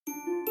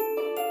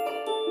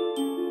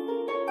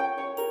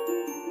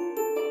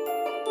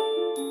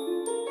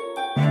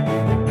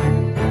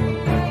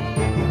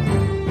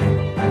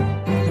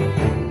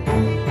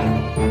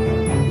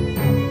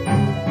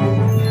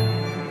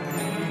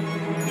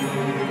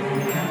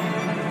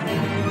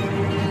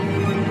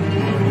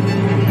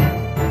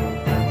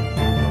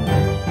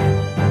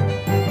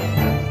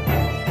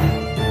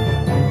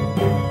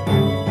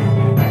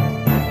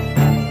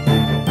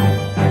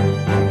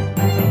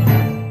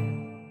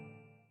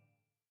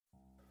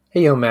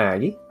Hey, yo,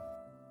 Maggie.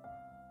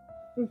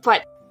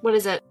 What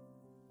is it?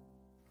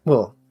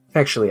 Well,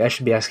 actually, I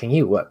should be asking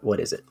you, what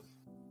is it?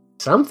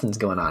 Something's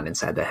going on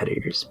inside that head of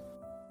yours.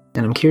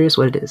 And I'm curious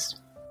what it is.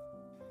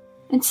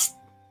 It's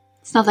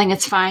nothing,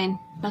 it's fine.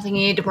 Nothing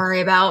you need to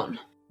worry about.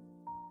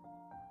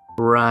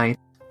 Right.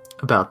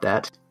 About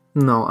that.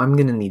 No, I'm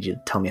gonna need you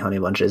to tell me, honey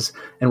bunches.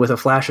 And with a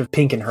flash of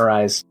pink in her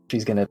eyes,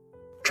 she's gonna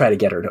try to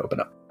get her to open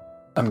up.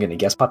 I'm gonna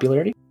guess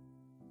popularity?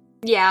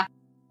 Yeah.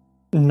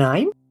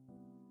 9?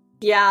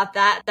 Yeah,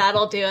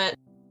 that'll do it.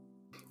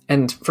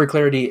 And for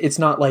clarity, it's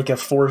not like a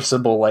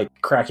forcible, like,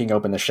 cracking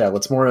open the shell.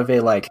 It's more of a,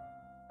 like,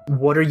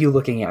 what are you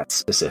looking at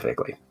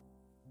specifically?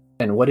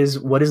 And what is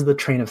the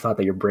train of thought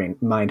that your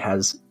mind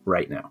has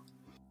right now?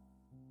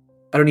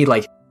 I don't need,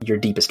 like, your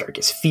deepest,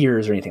 darkest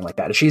fears or anything like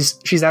that.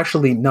 She's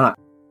actually not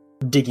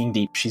digging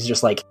deep. She's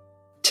just like,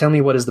 tell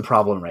me what is the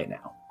problem right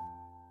now.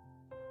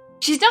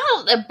 She's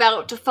not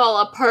about to fall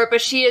apart,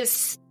 but she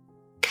is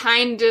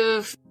kind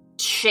of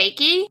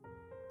shaky.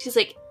 She's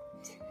like,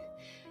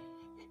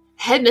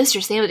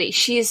 headmistress Amity,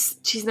 she's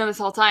known this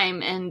whole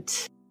time,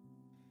 and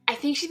I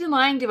think she's been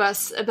lying to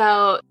us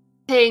about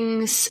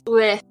things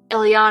with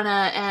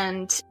Ileana,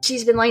 and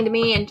she's been lying to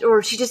me,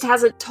 or she just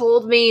hasn't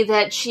told me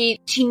that she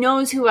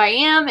knows who I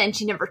am, and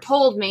she never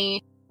told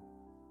me.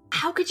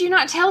 How could you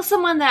not tell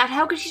someone that?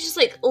 How could she just,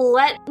 like,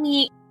 let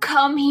me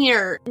come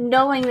here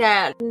knowing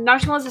that? Now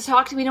she wants to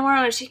talk to me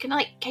tomorrow, and she can,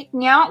 like, kick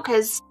me out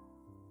because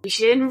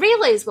she didn't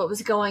realize what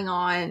was going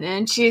on,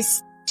 and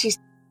she's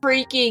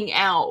freaking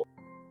out.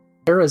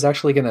 Sarah's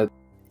actually going to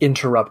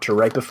interrupt her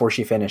right before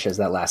she finishes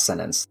that last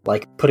sentence,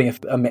 like putting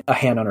a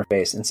hand on her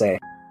face and say,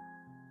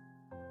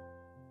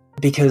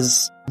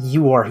 because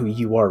you are who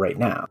you are right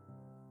now.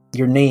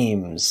 Your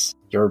names,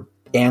 your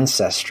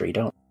ancestry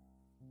don't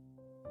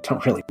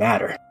really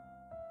matter.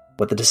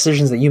 What the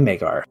decisions that you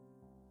make are.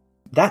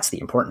 That's the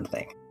important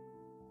thing.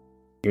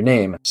 Your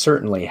name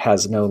certainly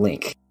has no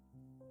link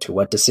to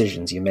what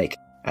decisions you make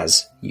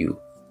as you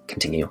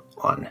continue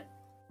on.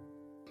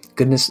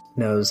 Goodness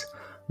knows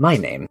my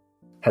name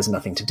has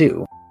nothing to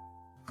do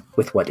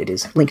with what it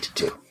is linked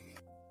to.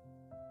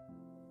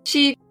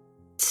 She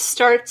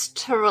starts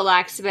to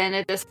relax a bit, and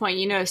at this point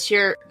you notice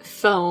your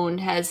phone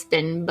has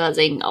been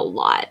buzzing a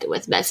lot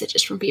with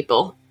messages from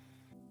people.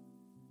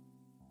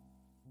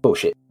 Oh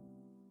shit.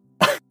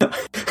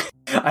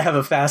 I have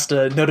a fast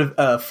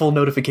full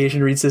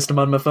notification read system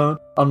on my phone,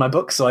 on my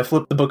book, so I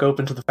flip the book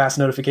open to the fast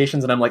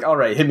notifications and I'm like,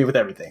 alright, hit me with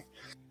everything.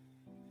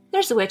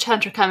 There's a witch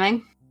hunter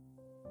coming.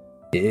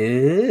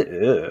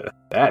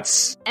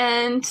 That's...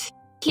 And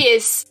he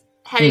is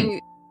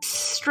heading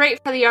straight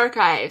for the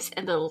archives,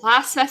 and the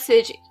last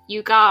message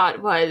you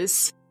got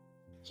was,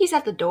 he's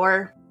at the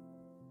door.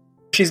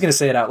 She's gonna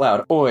say it out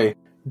loud. Oi,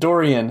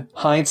 Dorian,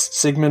 Heinz,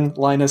 Sigmund,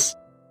 Linus,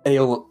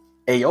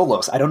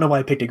 Aeolos. I don't know why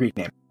I picked a Greek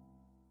name.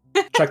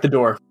 Check the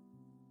door.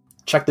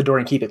 Check the door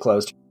and keep it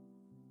closed.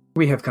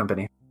 We have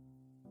company.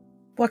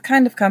 What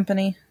kind of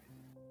company?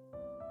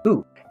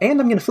 Ooh, and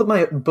I'm going to flip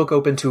my book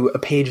open to a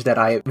page that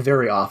I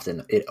very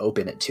often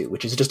open it to,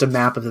 which is just a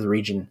map of the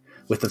region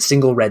with a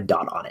single red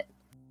dot on it.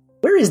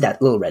 Where is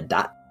that little red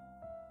dot?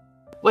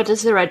 What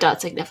does the red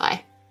dot signify?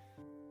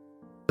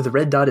 The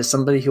red dot is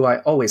somebody who I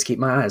always keep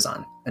my eyes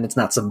on. And it's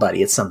not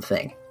somebody, it's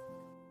something.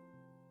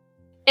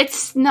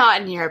 It's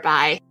not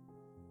nearby.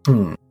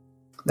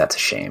 That's a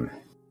shame.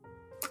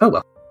 Oh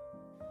well.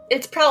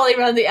 It's probably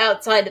around the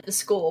outside of the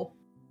school.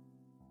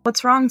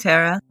 What's wrong,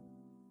 Tara?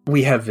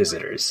 We have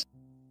visitors.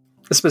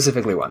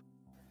 Specifically one.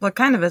 What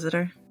kind of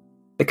visitor?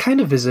 The kind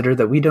of visitor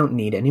that we don't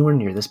need anywhere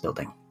near this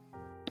building.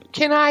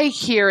 Can I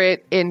hear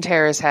it in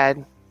Tara's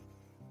head?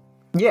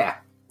 Yeah.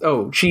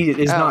 Oh, she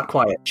is not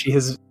quiet.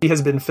 She's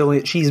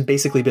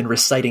basically been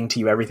reciting to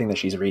you everything that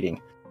she's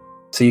reading.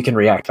 So you can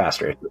react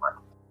faster if you want.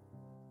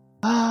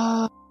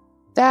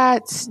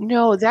 That's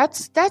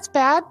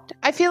bad.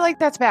 I feel like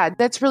that's bad.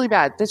 That's really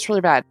bad. That's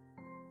really bad.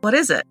 What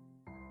is it?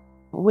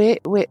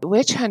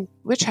 Witch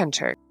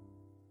hunter.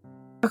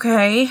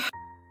 Okay.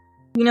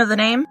 You know the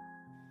name?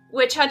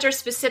 Witch hunter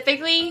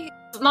specifically,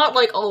 not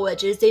like all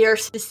witches, they are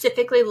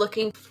specifically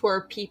looking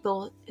for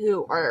people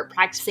who are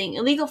practicing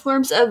illegal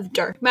forms of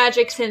dark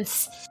magic,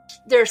 since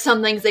there are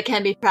some things that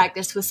can be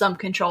practiced with some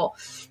control.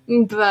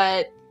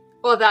 But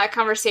while that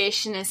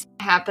conversation is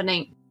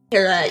happening,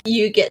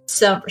 you get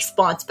some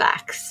response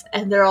backs,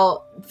 and they're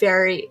all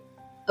very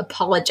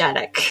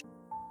apologetic.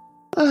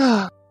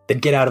 Then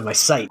get out of my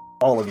sight,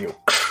 all of you.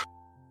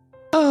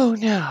 Oh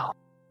no.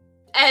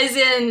 As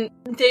in,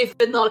 they've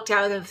been locked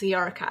out of the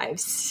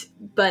archives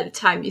by the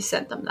time you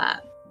sent them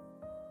that.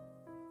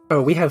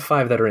 Oh, we have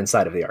 5 that are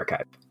inside of the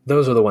archive.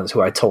 Those are the ones who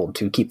I told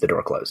to keep the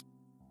door closed.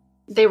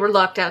 They were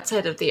locked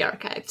outside of the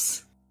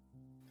archives.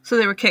 So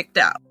they were kicked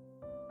out.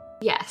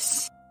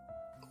 Yes.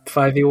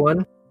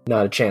 5v1?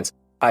 Not a chance.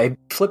 I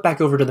flip back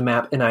over to the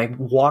map and I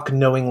walk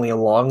knowingly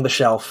along the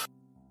shelf,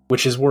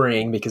 which is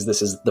worrying because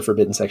this is the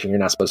forbidden section. You're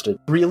not supposed to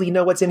really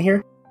know what's in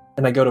here.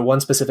 And I go to one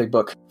specific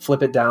book,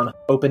 flip it down,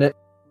 open it,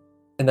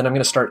 and then I'm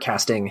going to start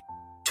casting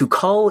to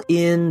call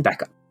in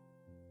backup.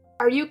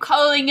 Are you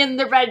calling in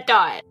the red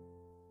dot?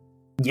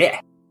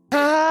 Yeah.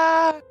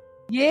 Yeah!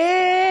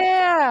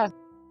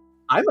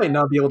 I might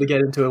not be able to get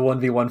into a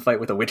 1v1 fight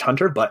with a witch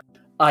hunter, but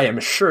I am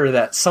sure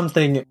that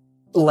something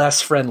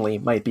less friendly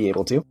might be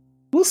able to.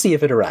 We'll see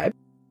if it arrives.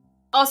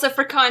 Also,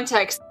 for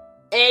context,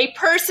 a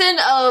person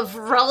of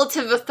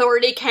relative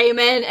authority came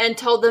in and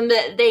told them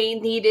that they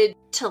needed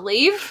to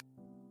leave.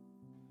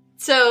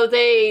 So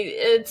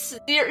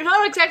you're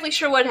not exactly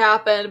sure what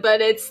happened,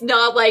 but it's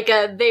not like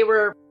they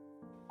were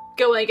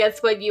going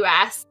against what you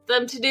asked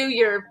them to do.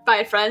 You're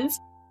fine friends.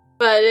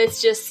 But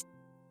it's just,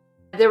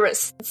 there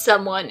was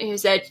someone who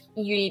said,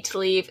 you need to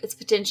leave. It's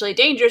potentially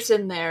dangerous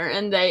in there.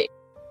 And they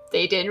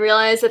didn't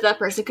realize that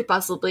person could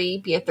possibly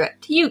be a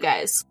threat to you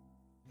guys.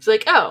 It's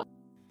like, oh,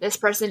 this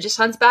person just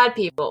hunts bad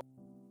people.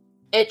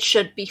 It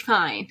should be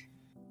fine.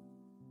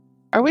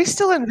 Are we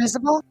still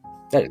invisible?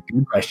 That is a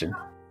good question.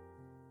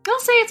 I'll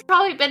say it's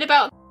probably been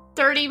about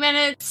 30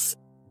 minutes.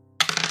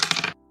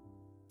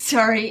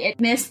 Sorry, it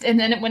missed and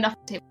then it went off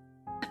the table.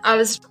 I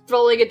was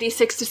rolling a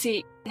d6 to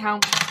see how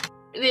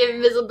the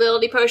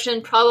invisibility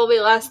potion probably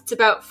lasts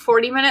about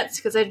 40 minutes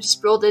because I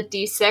just rolled a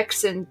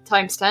d6 and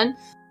times 10.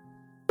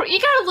 You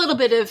got a little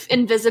bit of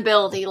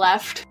invisibility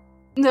left.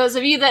 Those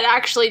of you that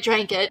actually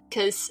drank it,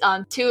 because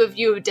 2 of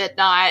you did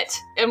not,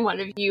 and 1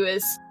 of you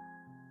is...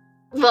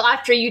 Well,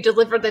 after you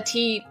delivered the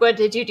tea, what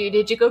did you do?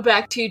 Did you go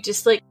back to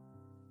just, like,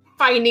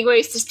 finding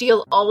ways to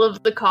steal all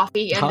of the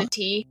coffee and the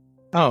tea?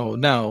 Oh,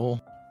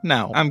 no.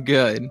 No, I'm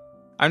good.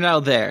 I'm now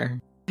there.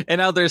 And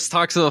now there's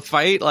talks of a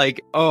fight, like,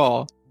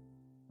 oh,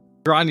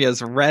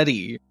 Granya's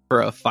ready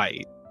for a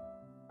fight.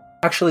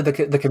 Actually,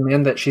 the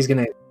command that she's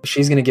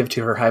gonna give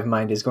to her hive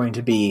mind is going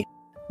to be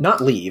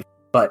not leave,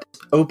 but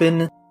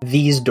open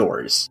these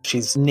doors.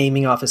 She's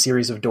naming off a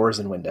series of doors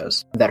and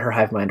windows that her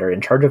hive mind are in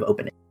charge of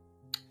opening.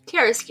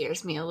 Tiara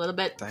scares me a little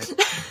bit.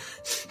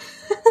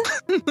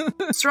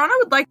 Serana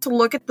would like to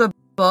look at the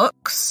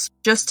books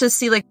just to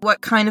see like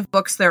what kind of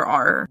books there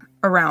are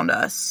around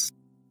us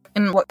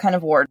and what kind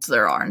of wards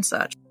there are and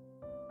such.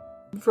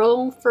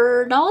 Roll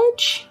for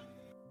knowledge?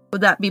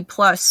 Would that be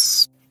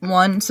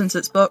 +1 since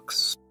it's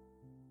books?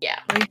 Yeah.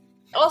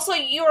 Also,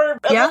 you're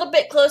a little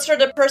bit closer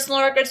to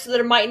personal records, so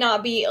there might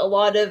not be a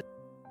lot of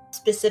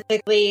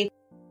specifically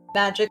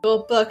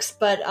magical books,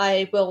 but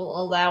I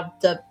will allow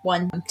the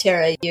one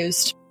Tara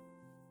used.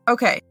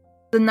 Okay,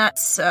 then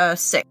that's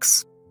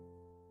 6.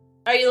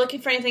 Are you looking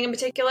for anything in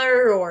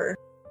particular, or?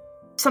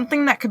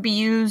 Something that could be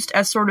used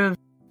as sort of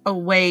a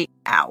way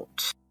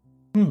out.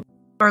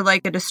 Or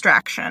like a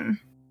distraction.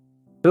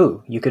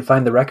 Ooh, you could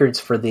find the records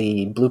for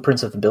the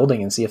blueprints of the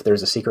building and see if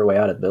there's a secret way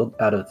out of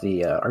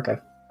the archive.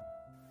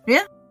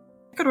 Yeah,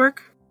 could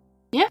work.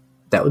 Yeah.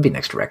 That would be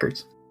next to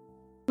records.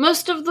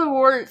 Most of the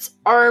wards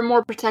are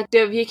more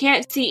protective. You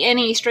can't see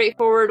any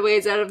straightforward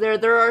ways out of there.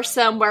 There are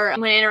some where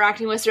when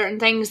interacting with certain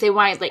things, they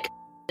might like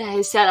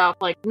set off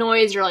like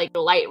noise or like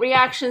light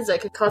reactions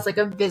that could cause like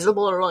a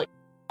visible or like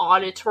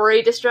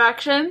auditory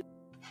distraction.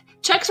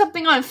 Check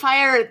something on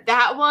fire,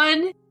 that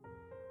one,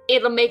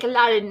 it'll make a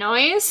lot of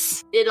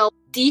noise. It'll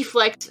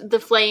deflect the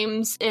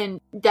flames and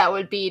that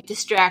would be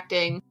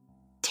distracting.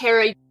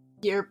 Tara,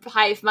 your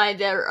hive mind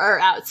that are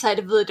outside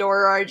of the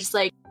door are just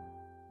like,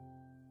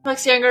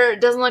 looks younger,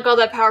 doesn't look all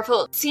that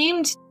powerful. It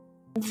seemed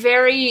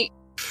very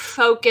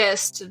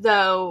focused,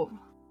 though.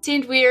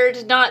 Seemed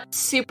weird, not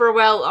super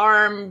well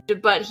armed,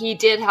 but he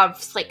did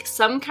have, like,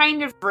 some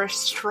kind of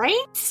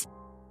restraints?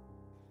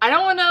 I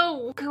don't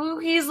know who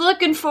he's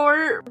looking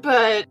for,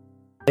 but...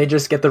 They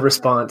just get the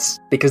response,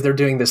 because they're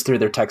doing this through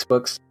their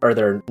textbooks, or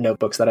their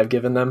notebooks that I've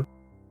given them.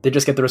 They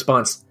just get the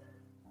response,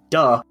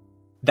 duh,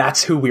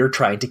 that's who we're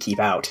trying to keep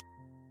out.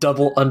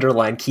 Double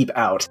underline keep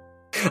out.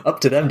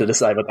 Up to them to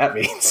decide what that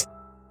means.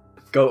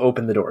 Go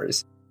open the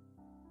doors.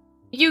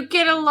 You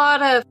get a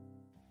lot of,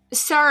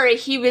 sorry,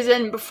 he was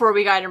in before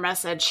we got your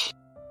message.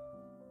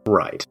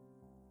 Right.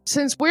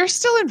 Since we're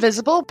still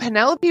invisible,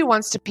 Penelope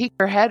wants to peek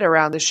her head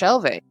around the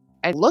shelving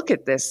and look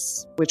at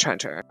this witch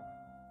hunter.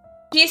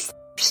 He's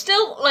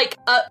still, like,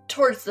 up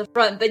towards the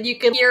front, but you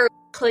can hear a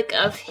click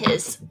of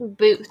his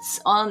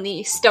boots on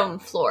the stone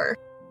floor.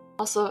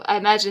 Also, I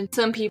imagine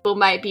some people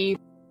might be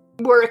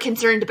more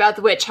concerned about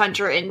the witch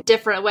hunter in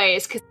different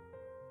ways, because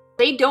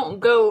they don't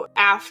go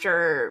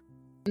after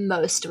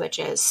most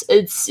witches.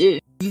 It's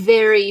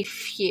very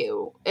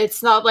few.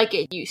 It's not like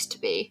it used to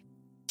be.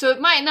 So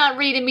it might not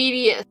read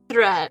immediate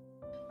threat,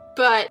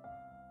 but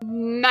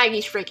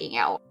Maggie's freaking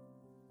out.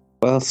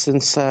 Well,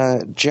 since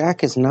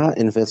Jack is not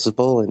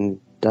invisible and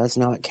does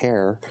not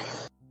care,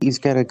 he's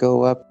gonna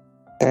go up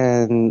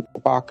and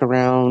walk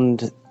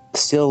around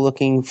still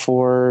looking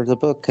for the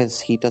book because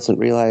he doesn't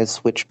realize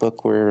which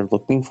book we're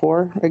looking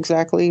for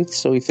exactly,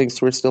 so he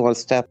thinks we're still on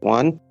step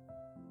 1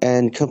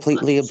 and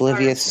completely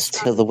oblivious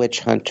to the witch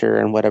hunter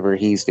and whatever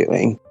he's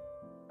doing.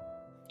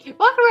 You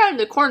walk around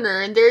the corner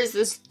and there's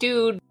this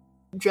dude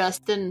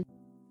dressed in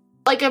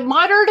like a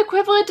modern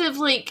equivalent of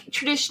like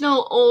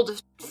traditional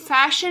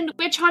old-fashioned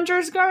witch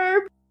hunter's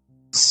garb.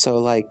 So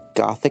like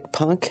gothic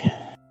punk?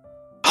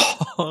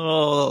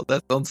 Oh,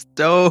 that sounds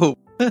dope.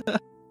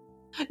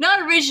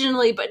 Not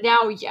originally, but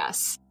now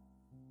yes.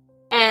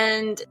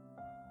 And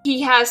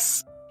he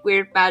has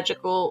weird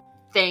magical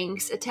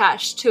things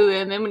attached to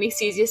him, and when he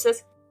sees you,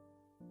 says,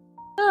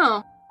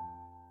 "Oh,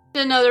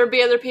 didn't know there'd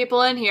be other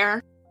people in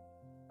here.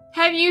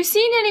 Have you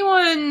seen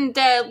anyone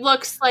that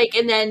looks like,"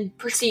 and then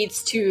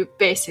proceeds to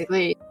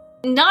basically,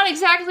 not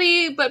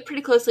exactly, but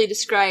pretty closely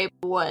describe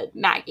what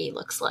Maggie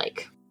looks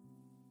like.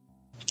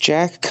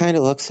 Jack kind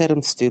of looks at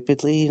him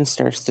stupidly and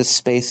starts to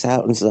space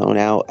out and zone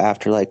out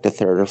after like the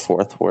third or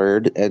fourth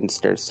word and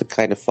starts to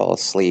kind of fall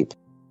asleep.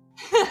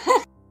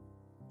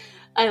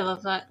 I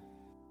love that.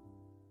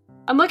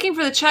 "I'm looking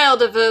for the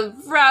child of a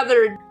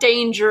rather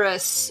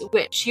dangerous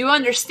witch. You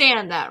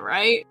understand that,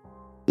 right?"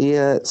 He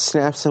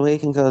snaps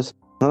awake and goes,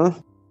 "Huh?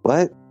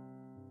 What?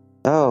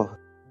 Oh,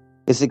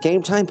 is it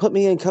game time? Put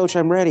me in, coach.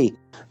 I'm ready.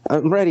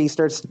 I'm ready." He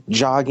starts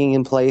jogging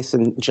in place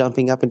and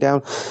jumping up and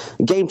down.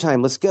 "Game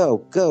time. Let's go.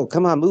 Go.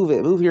 Come on. Move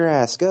it. Move your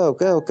ass. Go,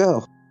 go,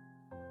 go."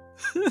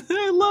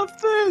 I love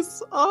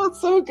this. Oh, it's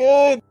so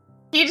good.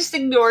 He just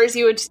ignores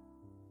you and just,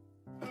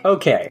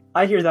 Okay,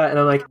 I hear that and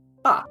I'm like,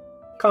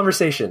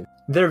 conversation.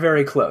 They're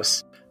very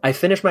close. I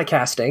finished my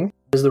casting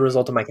as the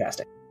result of my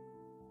casting.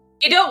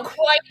 you don't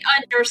quite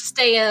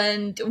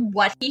understand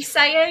what he's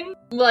saying,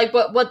 like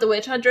what the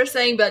witch hunter is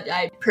saying, but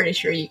I'm pretty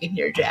sure you can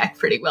hear Jack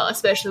pretty well,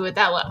 especially with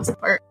that last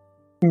part.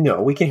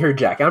 No, we can hear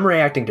Jack. I'm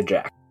reacting to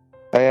Jack.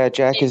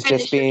 Jack is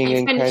just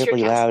being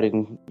incredibly loud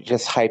and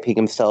just hyping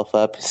himself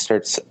up. He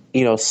starts,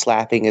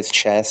 slapping his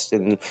chest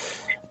and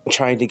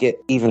trying to get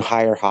even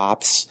higher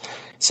hops.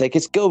 It's like,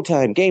 it's go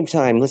time, game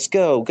time. Let's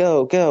go,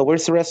 go, go.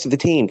 Where's the rest of the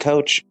team,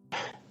 coach?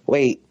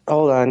 Wait,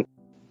 hold on.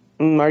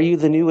 Are you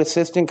the new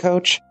assistant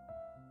coach?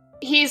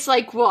 He's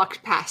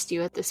walked past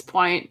you at this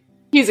point.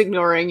 He's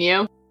ignoring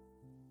you.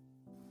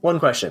 One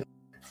question.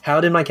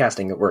 How did my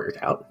casting work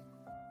out?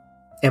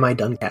 Am I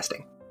done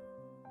casting?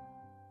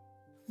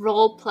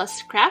 Roll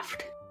plus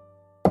craft.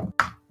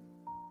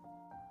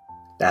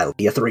 That'll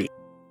be a 3.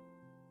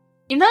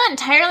 You're not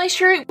entirely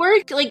sure it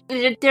worked.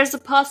 There's a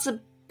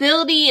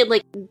possibility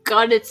it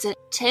got its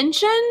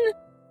attention,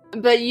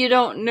 but you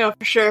don't know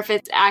for sure if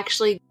it's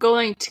actually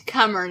going to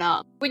come or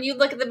not. When you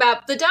look at the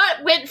map, the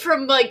dot went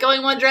from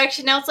going one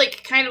direction, now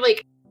it's kind of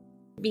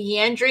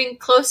meandering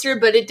closer,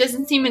 but it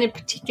doesn't seem in a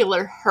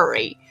particular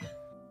hurry.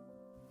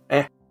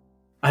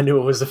 I knew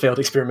it was a failed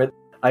experiment.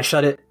 I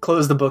shut it,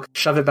 close the book,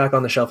 shove it back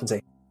on the shelf and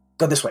say,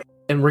 go this way.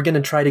 And we're going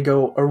to try to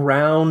go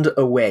around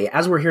a way.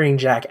 As we're hearing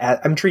Jack,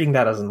 I'm treating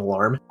that as an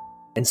alarm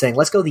and saying,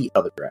 let's go the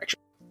other direction.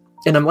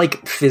 And I'm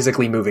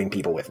physically moving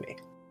people with me.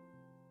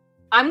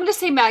 I'm going to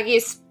say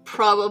Maggie's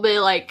probably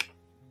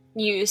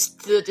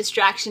used the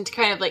distraction to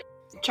kind of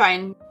try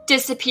and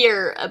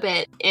disappear a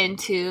bit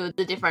into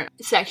the different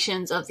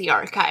sections of the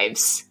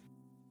archives.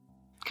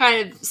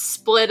 Kind of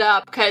split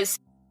up, because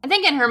I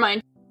think in her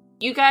mind,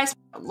 you guys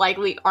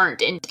likely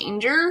aren't in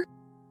danger.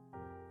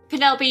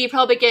 Penelope, you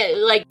probably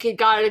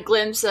got a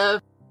glimpse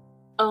of,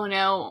 oh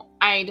no,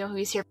 I know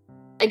who's here.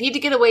 I need to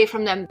get away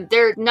from them.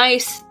 They're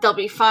nice, they'll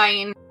be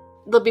fine,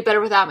 they'll be better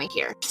without me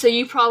here. So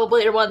you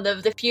probably are one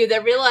of the few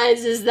that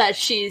realizes that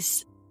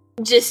she's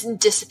just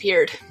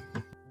disappeared.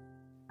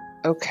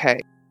 Okay.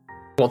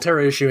 Well,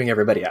 Tara is shooing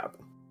everybody out.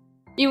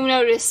 You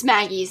notice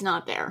Maggie's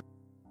not there.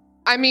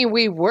 I mean,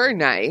 we were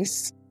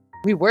nice.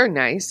 We were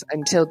nice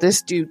until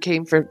this dude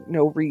came for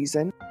no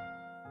reason.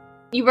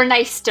 You were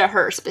nice to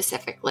her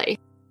specifically.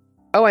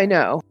 Oh, I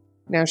know.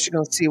 Now she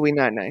don't see we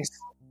not nice.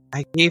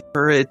 I gave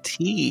her a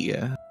tea.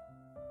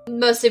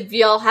 Most of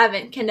y'all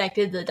haven't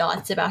connected the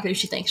dots about who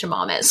she thinks your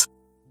mom is.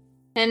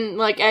 And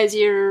as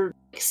you're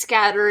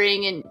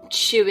scattering and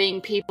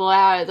shooing people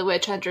out, the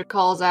witch hunter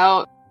calls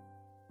out,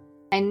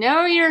 I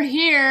know you're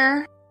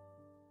here.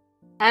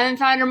 I haven't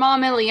found your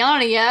mom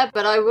Ileana yet,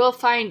 but I will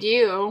find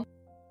you.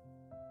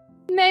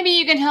 Maybe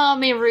you can help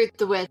me root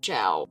the witch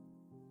out.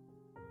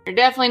 You're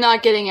definitely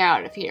not getting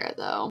out of here,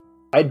 though.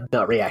 I'm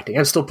not reacting.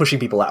 I'm still pushing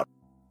people out.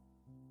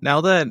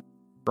 Now that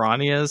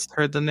Grania's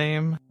heard the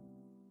name,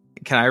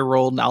 can I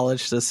roll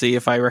knowledge to see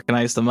if I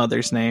recognize the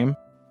mother's name?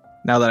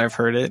 Now that I've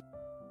heard it?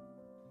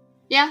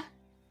 Yeah,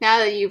 now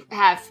that you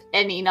have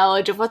any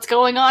knowledge of what's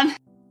going on.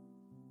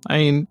 I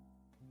mean,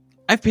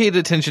 I've paid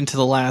attention to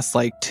the last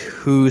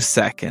 2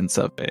 seconds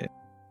of it.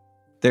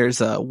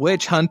 There's a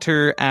witch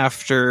hunter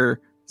after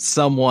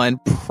someone,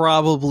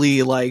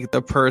 probably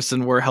the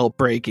person we're help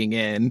breaking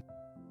in.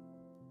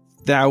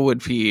 That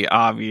would be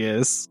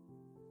obvious.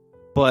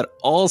 But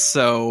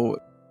also,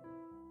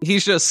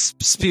 he's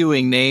just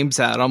spewing names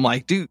out. I'm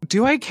like,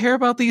 do I care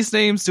about these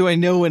names? Do I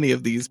know any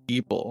of these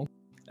people?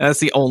 And that's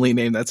the only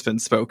name that's been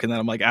spoken that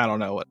I'm like, I don't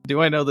know.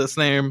 Do I know this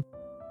name?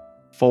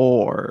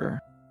 4.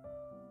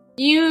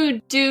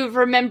 You do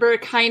remember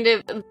kind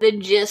of the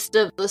gist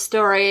of the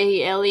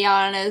story.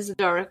 Ileana's a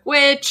dark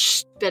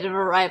witch, bit of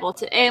a rival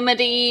to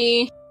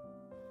Amity.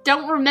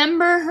 Don't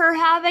remember her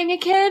having a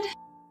kid?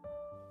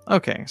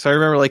 Okay, so I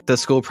remember the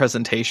school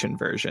presentation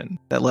version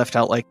that left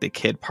out the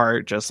kid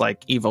part, just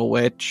evil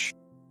witch.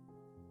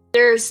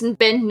 There's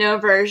been no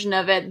version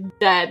of it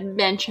that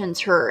mentions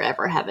her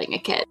ever having a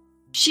kid.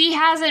 She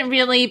hasn't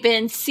really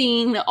been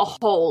seen a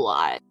whole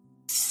lot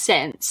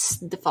since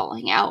the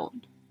falling out.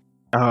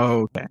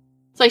 Oh, okay.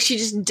 like she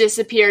just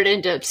disappeared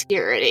into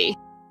obscurity.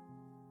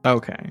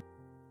 Okay.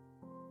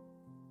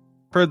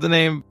 Heard the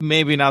name,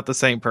 maybe not the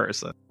same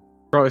person.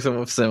 Probably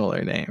someone with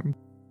similar name.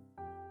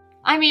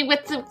 I mean,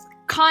 with the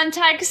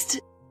context,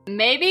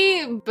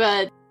 maybe,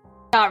 but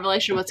not really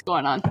sure what's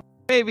going on.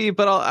 Maybe,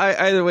 but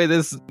either way,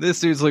 this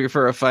dude's looking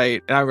for a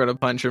fight, and I'm going to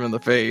punch him in the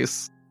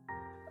face.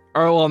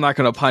 Or, well, I'm not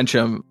going to punch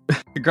him.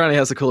 Grani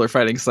has a cooler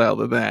fighting style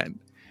than that.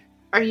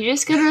 Are you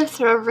just going to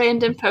throw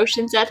random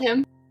potions at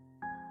him?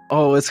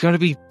 Oh, it's going to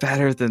be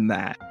better than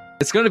that.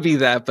 It's going to be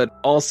that, but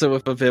also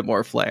with a bit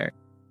more flair.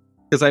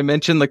 Because I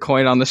mentioned the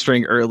coin on the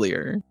string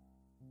earlier.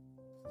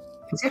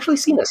 He's actually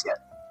seen us yet.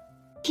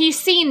 He's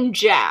seen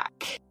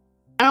Jack.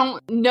 I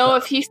don't know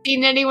if he's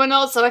seen anyone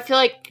else, so I feel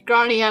like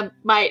Grania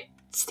might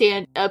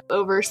stand up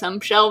over some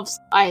shelves.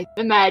 I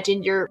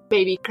imagine you're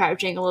maybe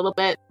crouching a little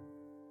bit.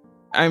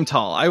 I'm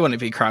tall. I wouldn't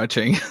be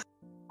crouching.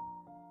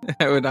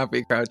 I would not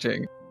be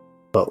crouching.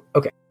 Well,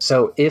 okay.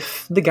 So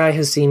if the guy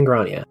has seen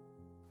Grania,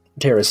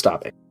 Tara's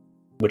stopping.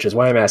 Which is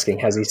why I'm asking,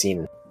 has he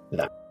seen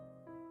them?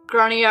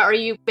 Grania, are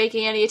you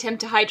making any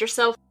attempt to hide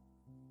yourself?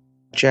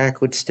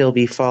 Jack would still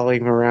be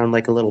following around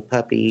like a little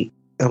puppy,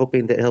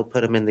 hoping that he'll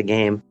put him in the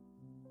game.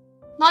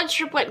 Not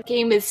sure what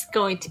game is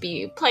going to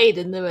be played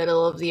in the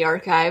middle of the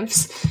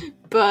archives,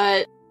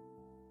 but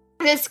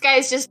this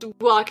guy's just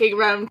walking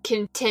around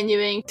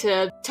continuing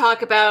to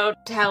talk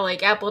about how,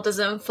 like, apple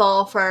doesn't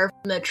fall far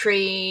from the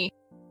tree.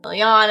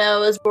 Liliana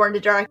was born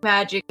to dark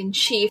magic and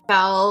she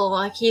fell.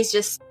 Like, he's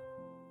just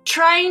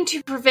trying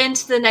to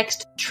prevent the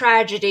next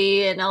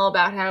tragedy and all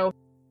about how,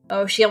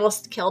 oh, she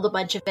almost killed a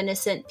bunch of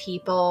innocent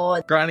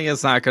people.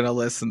 Grania's not going to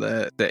listen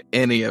to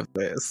any of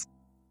this.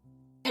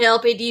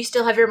 Penelope, do you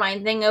still have your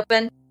mind thing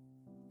open?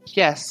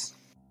 Yes.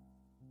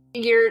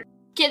 You're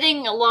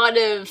getting a lot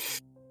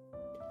of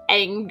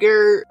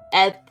anger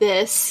at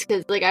this,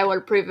 because, like, I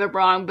want to prove him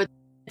wrong, but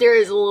there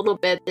is a little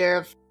bit there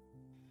of,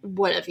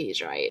 what if he's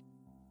right?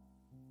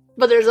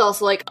 But there's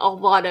also, like, a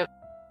lot of,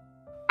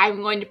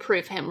 I'm going to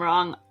prove him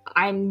wrong.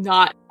 I'm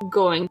not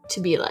going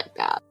to be like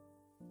that.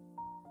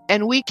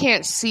 And we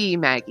can't see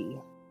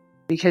Maggie,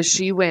 because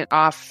she went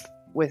off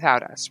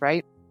without us,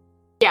 right?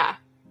 Yeah.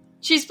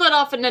 She split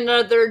off in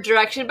another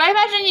direction, but I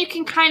imagine you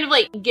can kind of,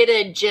 like, get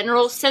a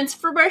general sense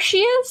for where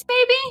she is,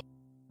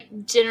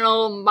 maybe?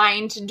 General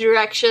mind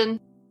direction.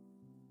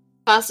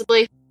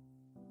 Possibly.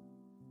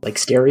 Like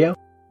stereo?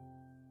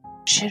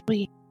 Should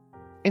we?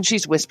 And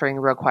she's whispering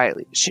real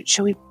quietly. Should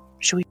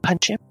we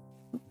punch him?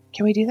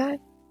 Can we do that?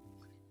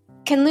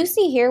 Can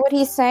Lucy hear what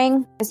he's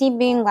saying? Is he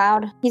being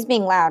loud? He's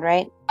being loud,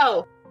 right?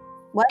 Oh.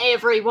 What?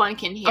 Everyone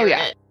can hear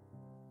it.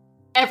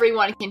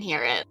 Everyone can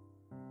hear it.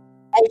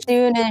 As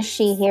soon as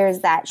she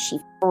hears that, she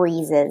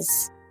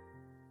freezes.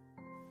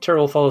 Tara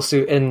will follow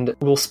suit and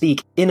will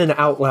speak in an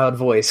out loud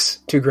voice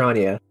to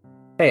Grania.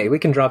 Hey, we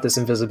can drop this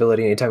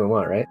invisibility anytime we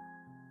want, right?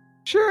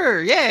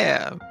 Sure,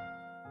 yeah.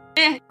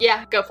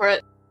 Yeah, go for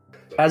it.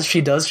 As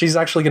she does, she's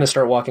actually going to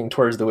start walking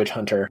towards the witch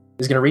hunter.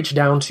 She's going to reach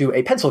down to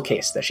a pencil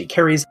case that she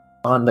carries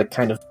on the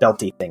kind of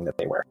belty thing that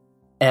they wear.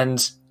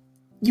 And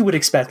you would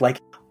expect, like,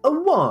 a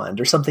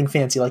wand or something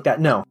fancy like that.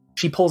 No,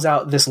 she pulls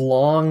out this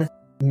long,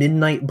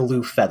 midnight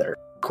blue feather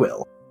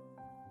quill.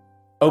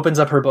 Opens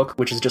up her book,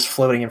 which is just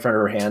floating in front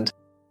of her hand.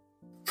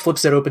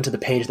 Flips it open to the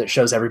page that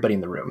shows everybody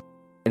in the room.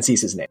 And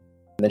sees his name.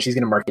 And then she's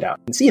going to mark it out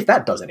and see if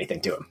that does anything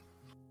to him.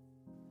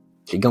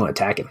 She's going to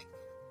attack him.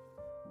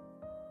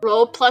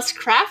 Roll plus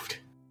craft?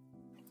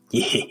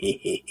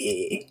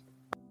 Yeah.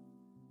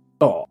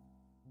 Oh.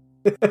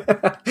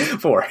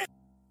 4.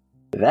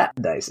 That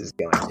dice is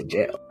going to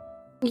jail.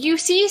 You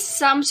see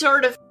some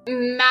sort of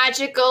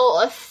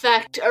magical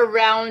effect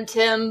around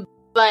him,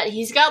 but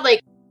he's got,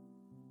 like,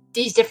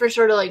 these different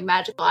sort of, like,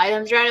 magical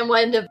items around him.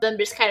 One of them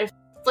just kind of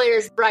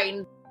flares bright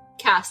and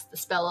casts the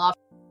spell off.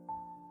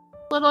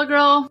 Little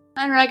girl,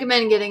 I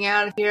recommend getting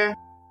out of here.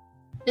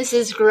 This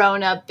is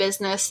grown-up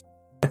business.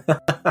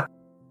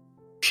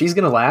 She's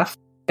gonna laugh,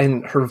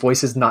 and her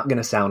voice is not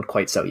gonna sound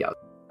quite so young.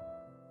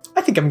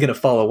 I think I'm gonna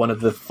follow one of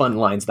the fun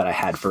lines that I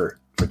had for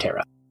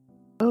Tara.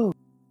 Oh,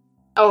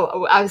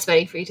 I was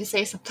waiting for you to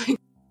say something.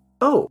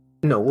 Oh,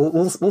 no,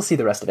 we'll see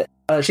the rest of it.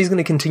 She's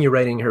gonna continue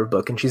writing her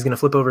book, and she's gonna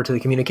flip over to the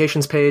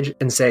communications page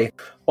and say,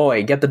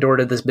 "Oi, get the door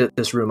to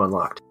this room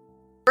unlocked."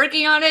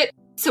 Working on it.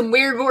 Some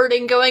weird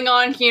wording going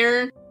on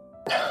here.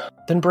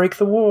 Then break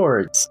the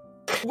wards.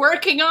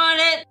 Working on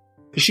it.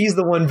 She's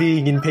the one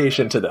being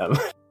impatient to them.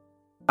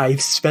 I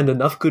spend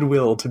enough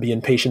goodwill to be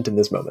impatient in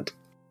this moment.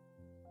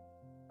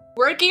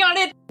 Working on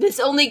it. This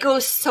only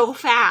goes so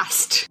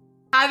fast.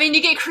 Having to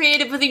get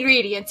creative with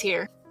ingredients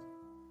here.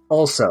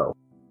 Also,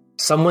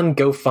 someone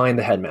go find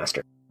the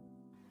headmaster.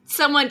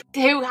 Someone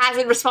who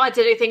hasn't responded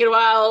to anything in a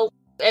while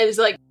is,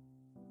 like,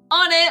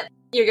 on it.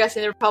 You're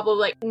guessing they're probably,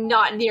 like,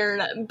 not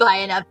nearby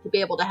enough to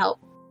be able to help.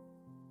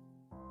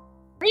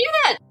 Are you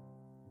that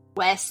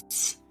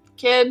West's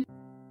kid?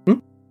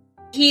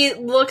 He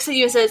looks at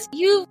you and says,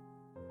 "You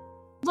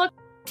look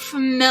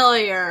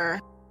familiar.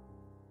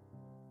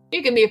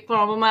 You can be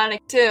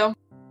problematic, too."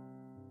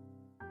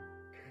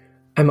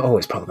 I'm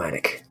always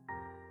problematic.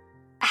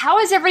 how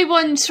is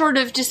everyone sort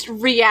of just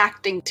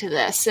reacting to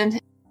this?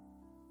 And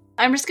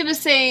I'm just gonna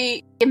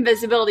say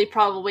invisibility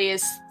probably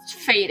is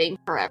fading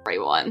for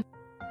everyone.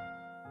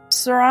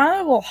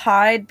 Serana will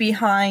hide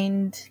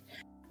behind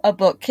a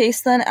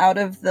bookcase then out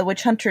of the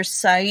witch hunter's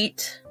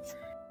sight,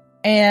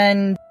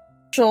 and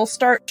she'll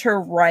start to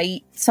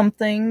write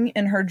something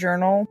in her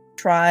journal.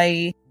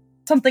 Try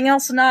something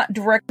else not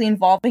directly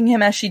involving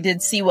him, as she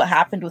did see what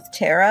happened with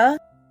Tara,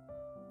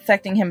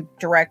 affecting him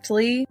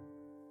directly.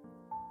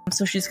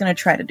 So she's going to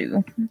try to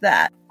do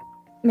that.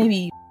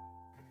 Maybe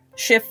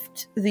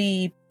shift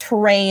the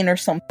terrain or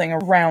something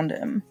around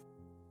him.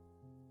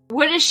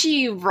 What is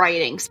she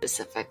writing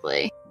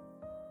specifically?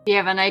 Do you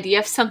have an idea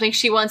of something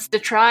she wants to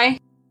try?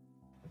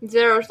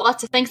 There are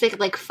lots of things they could,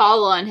 like,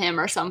 follow on him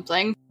or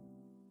something.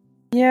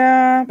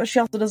 Yeah, but she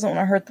also doesn't want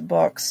to hurt the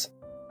books.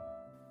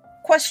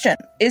 Question.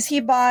 Is he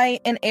by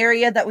an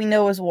area that we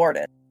know is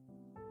warded?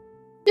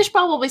 There's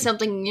probably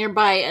something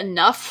nearby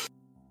enough.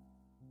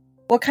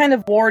 What kind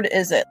of ward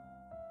is it?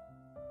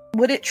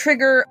 Would it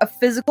trigger a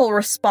physical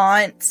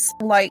response,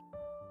 like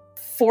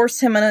force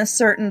him in a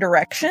certain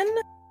direction?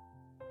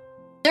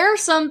 There are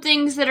some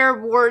things that are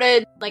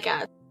warded, like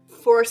a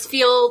force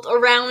field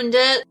around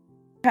it.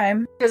 Okay.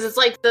 Because it's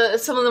like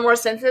some of the more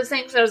sensitive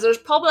things. There's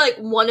probably like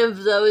one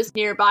of those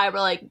nearby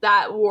where like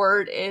that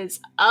ward is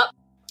up.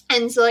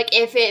 And so like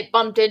if it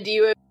bumped into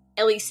you, it would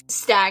at least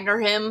stagger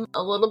him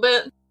a little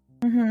bit.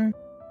 Mm-hmm.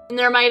 And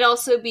there might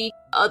also be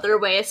other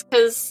ways,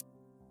 because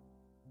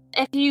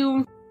if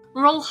you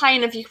roll high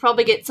enough, you could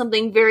probably get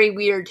something very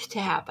weird to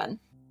happen.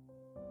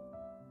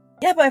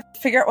 Yeah, but I have to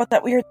figure out what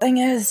that weird thing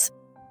is.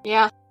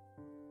 Yeah.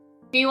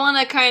 If you want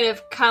to kind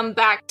of come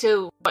back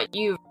to what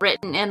you've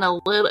written in a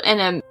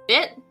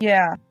bit.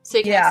 Yeah. So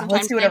you can have some time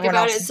let's see to what think everyone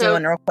about else it. is So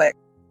doing real quick.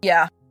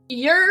 Yeah.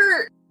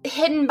 you're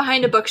hidden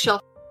behind a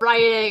bookshelf,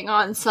 writing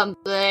on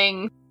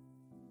something.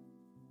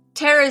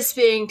 Tara's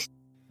being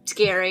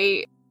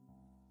scary.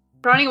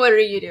 Ronnie, what are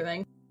you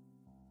doing?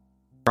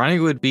 Ronnie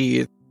would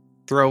be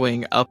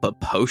throwing up a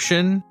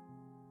potion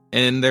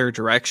in their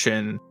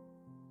direction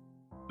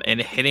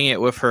and hitting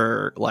it with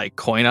her like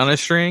coin on a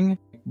string,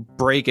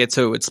 break it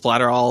so it would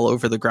splatter all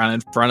over the ground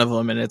in front of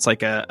him, and it's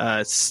like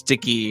a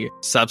sticky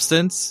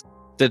substance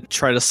to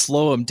try to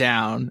slow him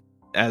down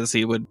as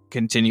he would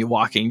continue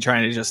walking,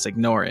 trying to just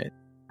ignore it.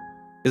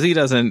 Because he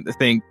doesn't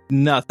think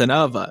nothing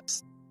of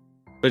us.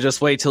 But just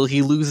wait till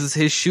he loses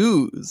his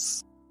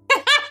shoes.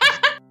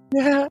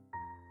 Yeah.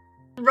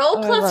 Roll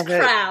plus love it.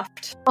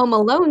 craft. Home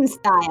Alone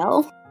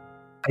style.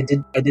 I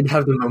did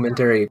have the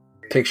momentary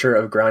picture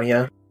of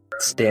Grania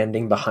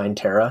standing behind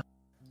Tara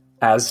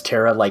as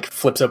Tara like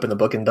flips open the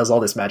book and does all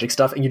this magic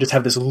stuff, and you just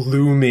have this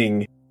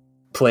looming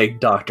plague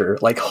doctor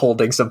like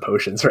holding some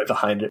potions right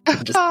behind it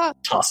and just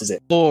tosses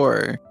it.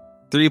 4.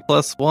 3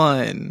 plus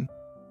 1.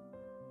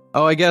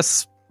 Oh, I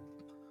guess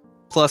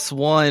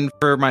 +1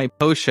 for my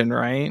potion,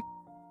 right?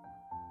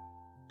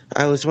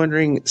 I was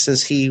wondering,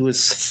 since he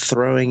was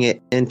throwing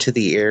it into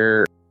the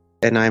air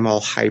and I'm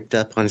all hyped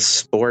up on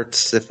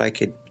sports, if I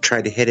could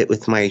try to hit it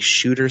with my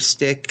shooter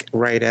stick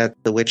right at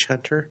the witch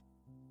hunter.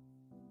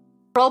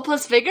 Roll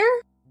plus vigor?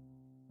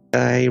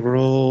 I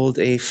rolled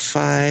a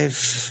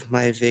 5.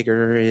 My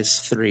vigor is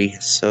 3,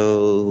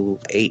 so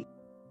 8.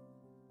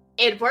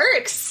 It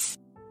works.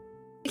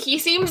 He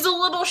seems a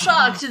little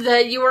shocked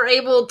that you were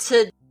able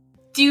to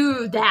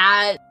do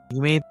that.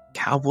 You made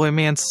Cowboy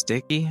Man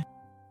sticky?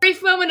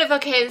 Brief moment of,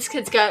 okay, this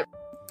kid's got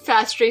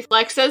fast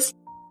reflexes,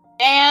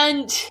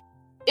 and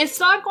it's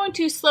not going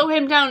to slow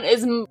him down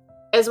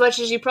as much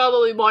as you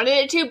probably wanted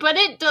it to, but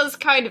it does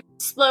kind of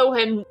slow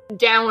him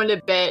down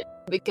a bit,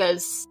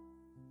 because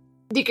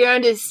the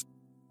ground is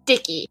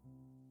sticky.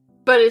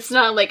 But it's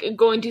not like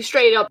going to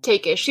straight up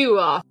take his shoe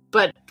off,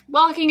 but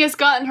walking has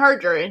gotten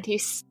harder, and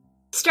he's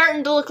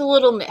starting to look a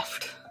little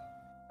miffed.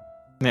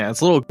 Yeah,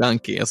 it's a little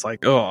gunky. It's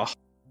like, oh.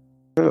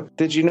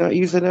 Did you not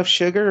use enough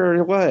sugar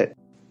or what?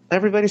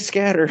 Everybody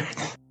scatter.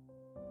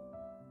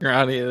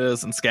 Grania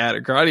doesn't scatter.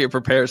 Grania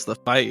prepares the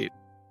fight.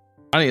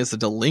 Grania is a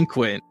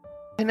delinquent.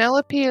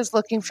 Penelope is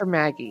looking for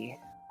Maggie.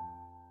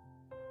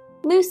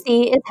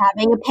 Lucy is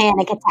having a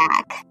panic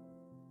attack.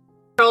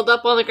 Curled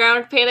up on the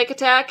ground, panic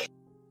attack.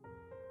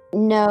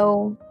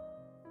 No.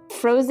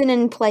 Frozen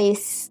in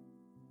place,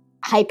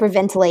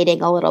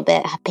 hyperventilating a little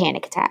bit,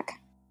 panic attack.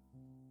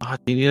 Oh,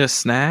 do you need a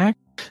snack?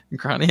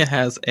 Grania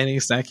has any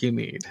snack you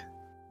need.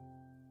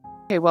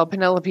 Okay, well,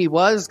 Penelope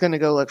was going to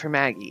go look for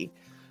Maggie,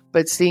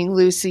 but seeing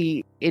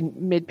Lucy in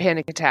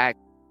mid-panic attack,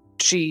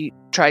 she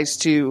tries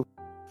to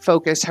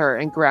focus her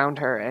and ground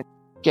her and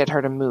get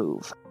her to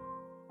move.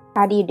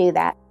 How do you do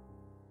that?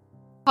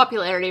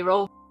 Popularity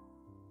roll.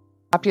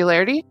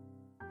 Popularity?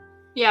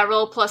 Yeah,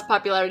 roll plus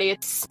popularity.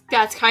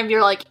 That's kind of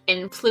your, like,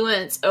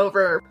 influence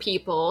over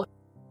people.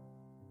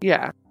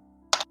 Yeah.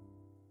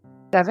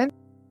 7?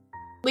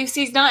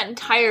 Lucy's not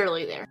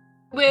entirely there.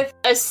 With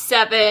a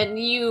 7,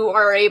 you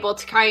are able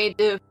to kind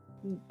of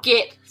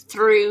get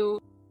through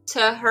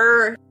to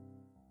her.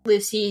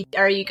 Lucy,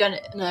 are you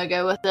gonna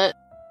go with it?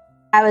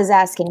 I was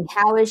asking,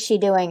 how is she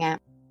doing it?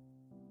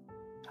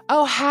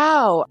 Oh,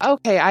 how?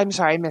 Okay, I'm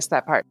sorry, I missed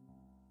that part.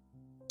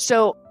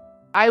 So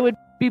I would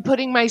be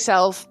putting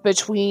myself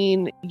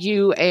between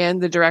you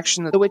and the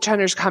direction that the witch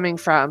hunter's coming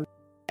from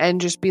and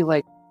just be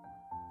like,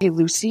 hey,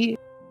 Lucy,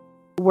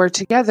 we're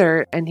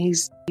together and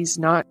he's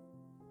not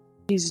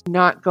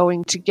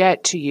going to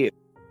get to you.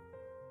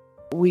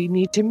 We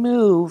need to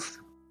move.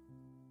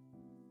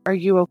 Are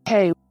you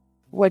okay?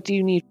 What do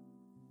you need?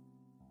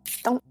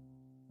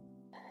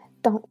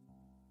 Don't.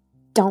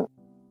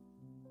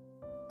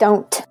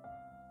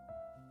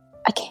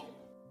 I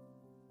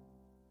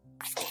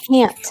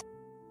can't.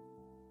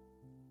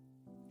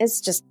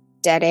 It's just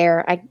dead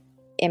air. I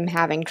am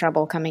having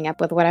trouble coming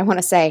up with what I want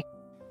to say.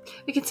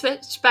 We can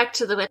switch back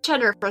to the witch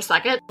hunter for a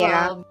second.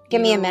 Yeah.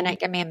 Give me a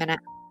minute.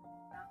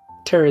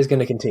 Tara is going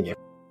to continue,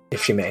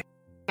 if she may.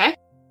 Okay.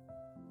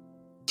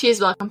 She is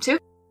welcome to.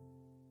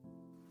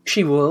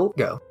 She will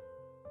go.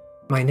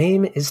 My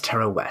name is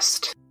Tara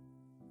West.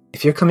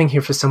 If you're coming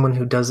here for someone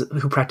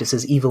who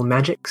practices evil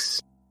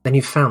magics, then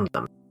you've found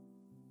them.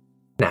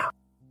 Now,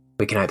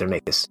 we can either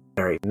make this a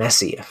very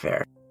messy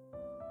affair,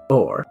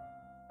 or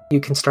you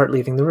can start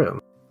leaving the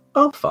room.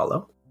 I'll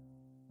follow.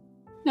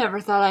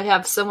 Never thought I'd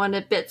have someone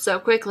to bit so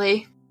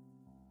quickly.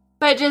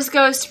 But it just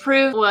goes to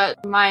prove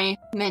what my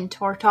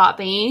mentor taught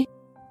me,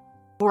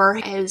 before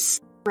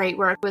his great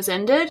work was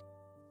ended,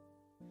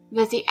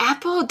 that the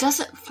apple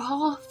doesn't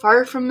fall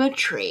far from the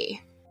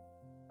tree.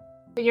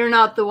 But you're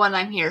not the one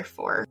I'm here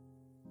for.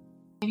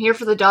 I'm here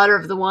for the daughter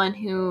of the one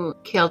who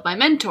killed my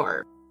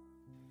mentor.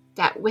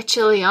 That witch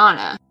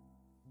Ileana.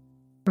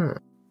 A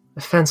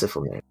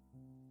fanciful name.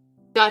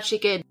 Thought she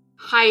could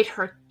hide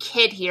her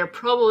kid here.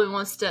 Probably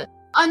wants to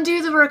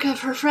undo the work of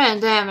her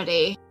friend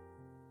Amity.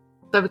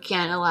 But we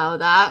can't allow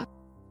that.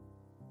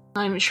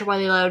 Not even sure why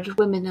they allowed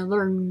women to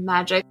learn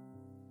magic.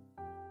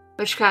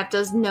 Witchcraft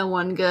does no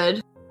one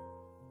good.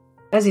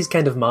 As he's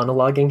kind of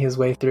monologuing his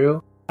way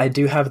through, I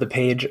do have the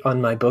page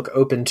on my book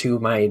open to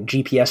my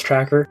GPS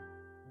tracker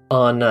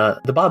on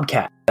the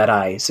bobcat that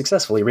I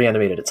successfully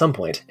reanimated at some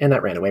point, and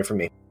that ran away from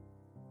me.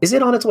 Is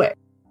it on its way?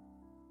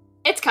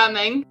 It's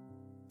coming.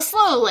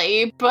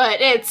 Slowly,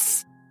 but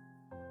it's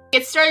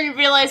starting to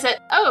realize that,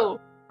 oh,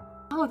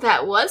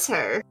 that was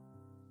her.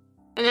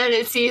 And then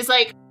it sees,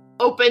 like,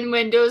 open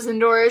windows and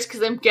doors,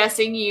 because I'm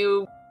guessing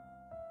you...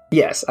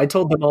 Yes, I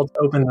told them all to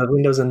open the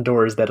windows and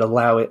doors that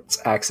allow its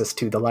access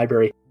to the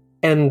library,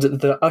 and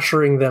the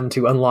ushering them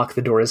to unlock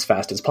the door as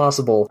fast as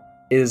possible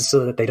is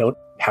so that they don't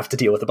have to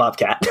deal with the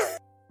bobcat.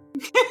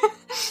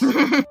 It's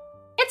on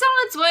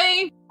its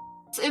way.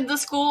 It's in the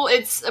school.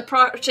 It's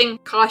approaching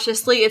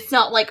cautiously. It's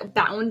not, like,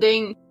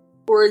 bounding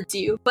towards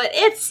you, but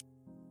it's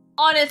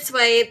on its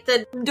way.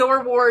 The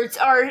door wards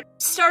are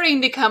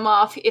starting to come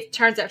off. It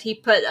turns out he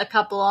put a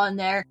couple on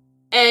there.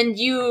 And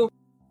you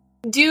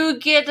do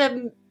get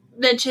a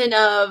mention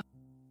of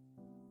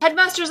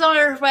headmistress on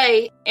her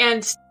way,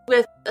 and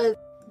with a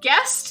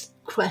guest?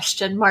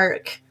 Question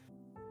mark.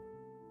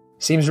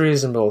 Seems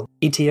reasonable.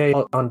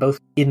 ETA on both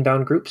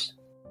inbound groups?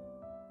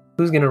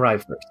 Who's going to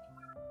arrive first?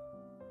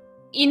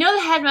 You know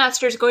the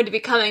headmaster is going to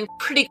be coming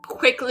pretty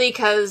quickly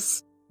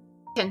because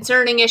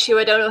concerning issue.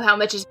 I don't know how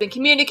much has been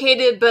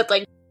communicated, but,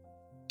 like,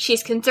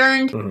 she's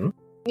concerned. Mm-hmm.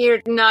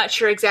 You're not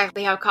sure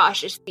exactly how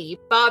cautious the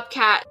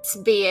bobcat's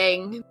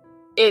being.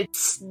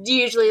 It's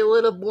usually a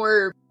little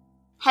more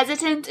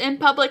hesitant in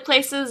public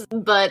places,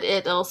 but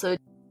it also,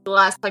 the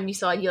last time you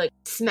saw it, you, like,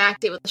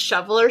 smacked it with a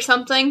shovel or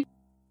something.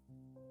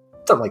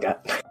 Something like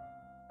that.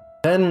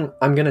 Then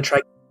I'm going to try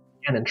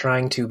again and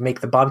trying to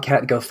make the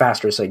bobcat go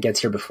faster so it gets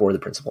here before the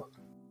principal.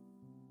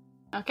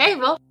 Okay,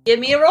 well, give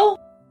me a roll.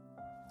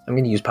 I'm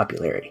going to use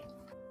popularity.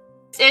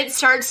 It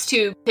starts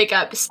to pick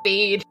up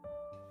speed,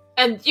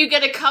 and you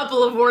get a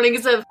couple of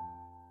warnings of,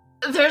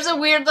 there's a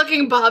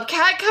weird-looking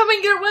bobcat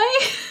coming your way.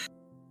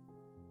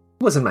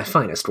 Wasn't my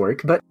finest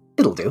work, but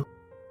it'll do.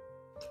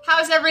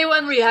 How's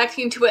everyone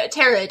reacting to what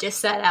Tara just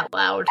said out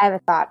loud? I have a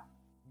thought.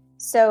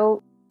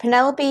 So,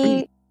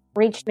 Penelope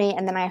reached me,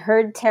 and then I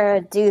heard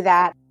Tara do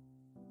that.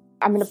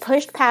 I'm going to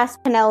push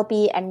past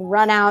Penelope and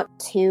run out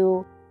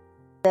to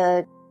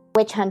the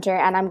witch hunter,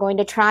 and I'm going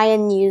to try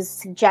and use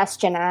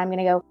suggestion, and I'm going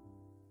to go,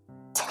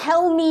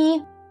 tell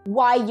me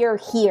why you're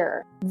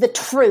here. The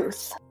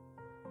truth.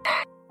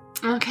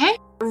 Okay.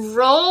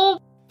 Roll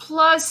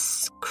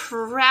plus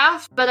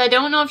craft, but I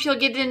don't know if you'll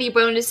get any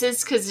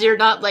bonuses because you're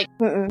not, like,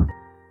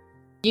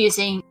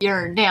 using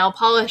your nail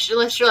polish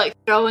unless you're, like,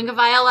 throwing a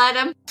vial at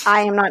him.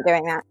 I am not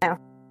doing that, no.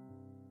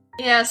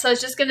 Yeah, so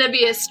it's just gonna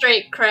be a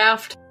straight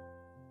craft.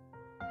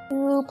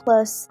 2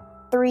 plus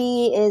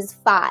 3 is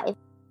 5.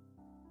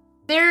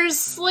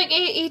 There's, like,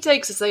 he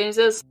takes a second and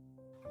says,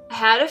 I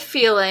had a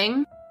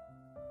feeling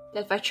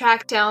that if I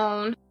tracked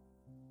down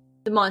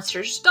the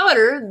monster's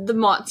daughter, the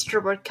monster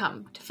would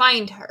come to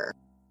find her.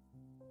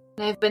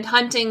 And I've been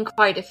hunting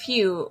quite a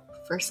few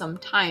for some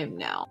time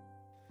now.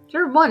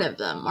 You're one of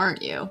them,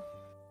 aren't you?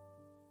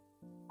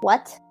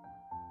 What?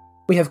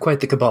 We have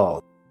quite the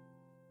cabal.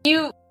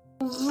 You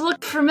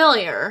look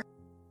familiar.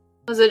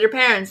 Was it your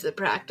parents that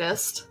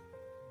practiced?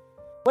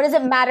 What does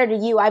it matter to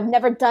you? I've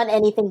never done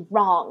anything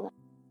wrong.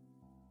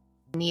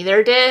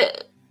 Neither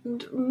did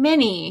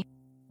Minnie.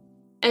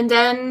 And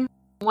then,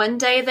 one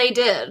day they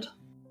did.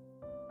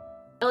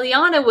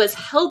 Ileana was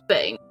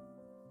helping,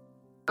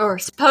 or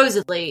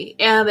supposedly,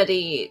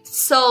 Amity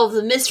solve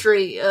the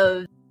mystery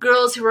of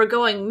girls who were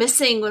going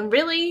missing when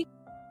really,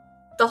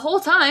 the whole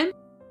time,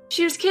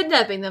 she was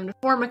kidnapping them to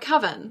form a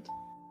coven.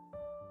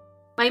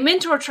 My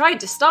mentor tried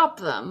to stop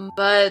them,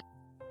 but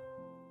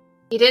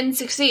he didn't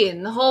succeed,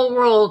 and the whole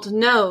world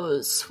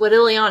knows what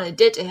Ileana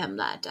did to him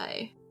that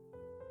day.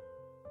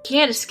 You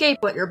can't escape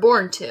what you're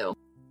born to.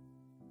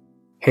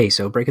 Hey,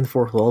 so breaking the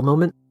fourth wall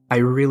moment, I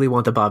really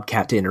want the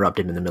Bobcat to interrupt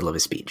him in the middle of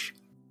his speech.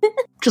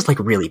 Just like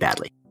really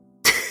badly.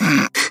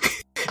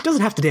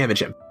 Doesn't have to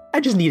damage him. I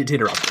just need it to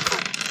interrupt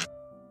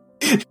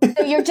him.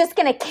 So you're just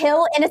gonna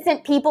kill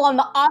innocent people on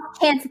the off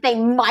chance that they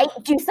might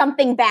do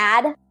something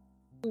bad?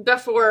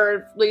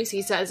 Before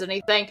Lucy says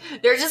anything,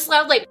 there's just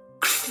loud, like,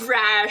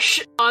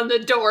 crash on the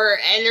door,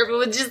 and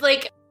everyone's just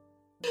like,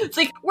 it's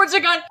like, words are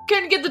gone,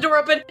 couldn't get the door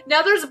open,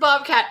 now there's a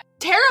Bobcat.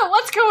 Tara,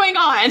 what's going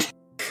on?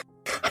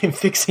 I'm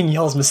fixing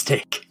y'all's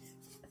mistake.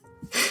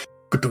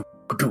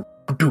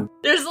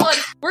 There's like,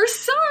 we're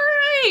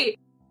sorry!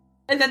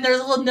 And then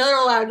there's another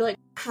loud, like,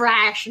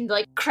 crash and,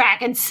 like,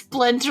 crack and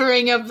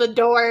splintering of the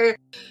door.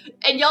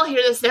 And y'all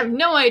hear this and have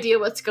no idea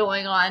what's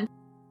going on.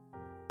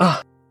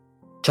 Ah,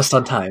 just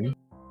on time.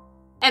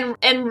 And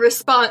in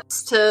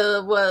response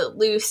to what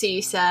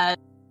Lucy said,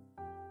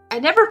 I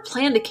never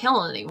planned to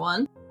kill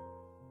anyone.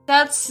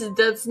 That's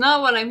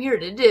not what I'm here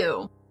to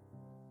do.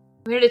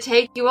 I'm here to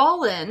take you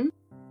all in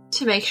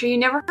to make sure you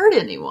never hurt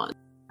anyone.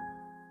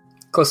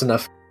 Close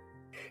enough.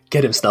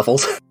 Get him,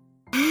 Snuffles.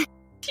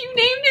 You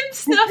named him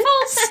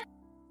Snuffles?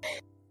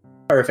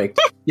 Perfect.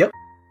 Yep.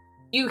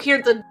 You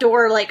hear the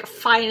door, like,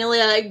 finally,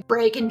 like,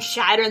 break and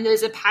shatter, and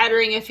there's a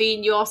pattering of feet,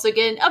 and you also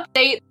get an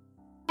update.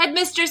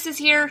 Headmistress is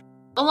here,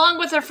 along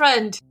with her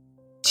friend.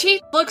 She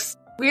looks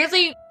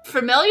weirdly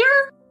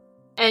familiar,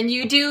 and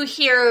you do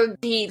hear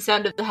the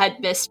sound of the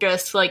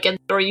headmistress, like, in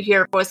the door. You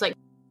hear a voice like,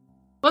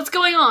 what's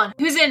going on?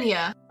 Who's in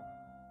here?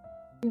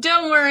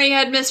 Don't worry,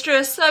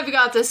 headmistress, I've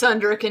got this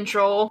under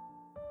control.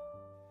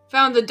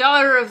 Found the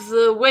daughter of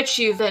the witch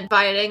you've been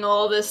fighting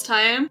all this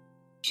time.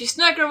 She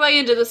snuck her way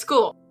into the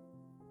school.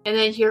 And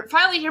then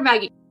finally hear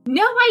Maggie,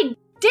 no I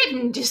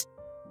didn't, just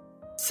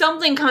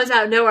something comes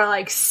out of nowhere,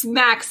 like,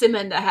 smacks him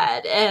in the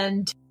head,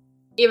 and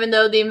even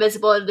though the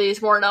invisibility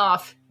is worn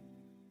off,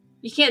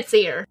 you can't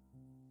see her.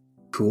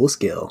 Cool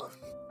skill.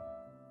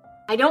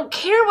 I don't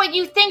care what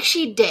you think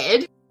she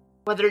did,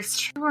 whether it's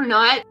true or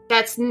not,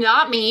 that's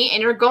not me,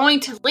 and you're going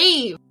to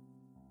leave.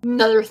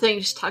 Another thing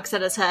just tucks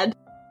at his head.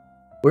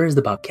 Where's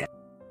the Bobcat?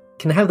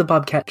 Can I have the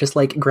Bobcat just,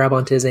 like, grab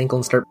onto his ankle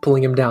and start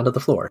pulling him down to the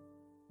floor?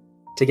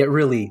 To get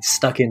really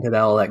stuck into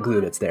all that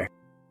glue that's there.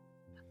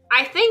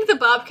 I think the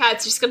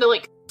Bobcat's just gonna,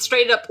 like,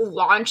 straight up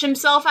launch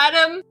himself at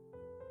him,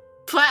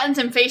 flattens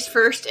him face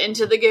first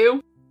into the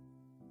goo.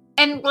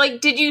 And,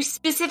 like, did you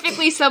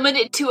specifically summon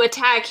it to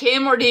attack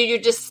him, or did you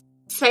just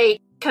say,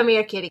 come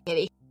here, kitty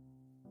kitty?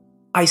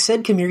 I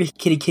said come here,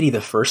 kitty kitty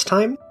the first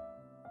time.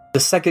 The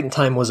second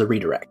time was a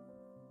redirect.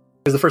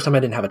 Because the first time I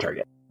didn't have a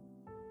target.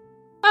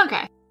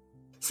 Okay.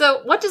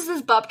 So, what does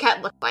this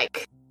Bobcat look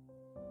like?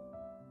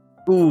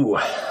 Ooh,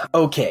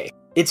 okay.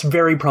 It's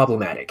very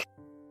problematic.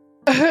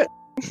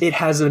 It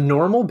has a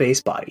normal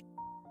base body,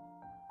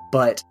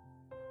 but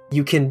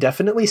you can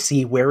definitely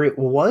see where it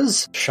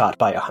was shot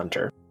by a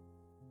hunter,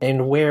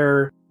 and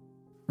where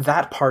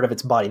that part of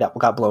its body that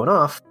got blown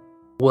off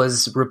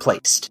was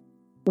replaced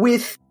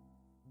with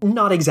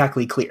not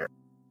exactly clear.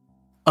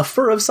 A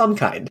fur of some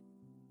kind,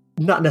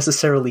 not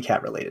necessarily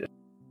cat-related.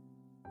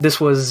 This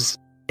was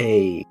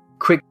a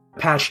quick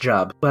patch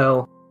job,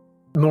 well,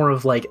 more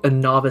of like a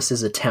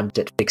novice's attempt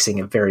at fixing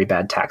a very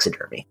bad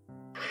taxidermy.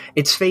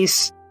 Its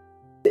face,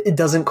 it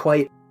doesn't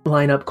quite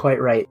line up quite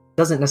right. It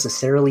doesn't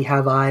necessarily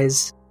have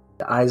eyes.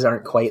 The eyes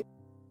aren't quite...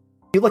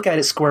 If you look at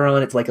it square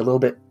on, it's like a little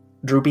bit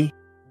droopy.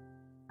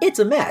 It's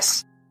a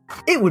mess.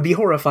 It would be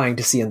horrifying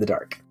to see in the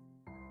dark.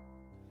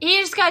 He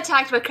just got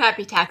attacked by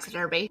crappy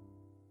taxidermy.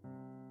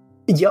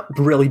 Yep,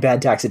 really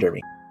bad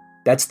taxidermy.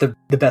 That's the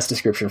best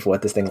description for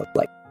what this thing looked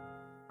like.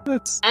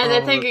 And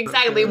I think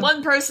exactly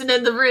one person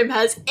in the room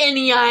has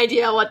any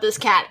idea what this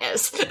cat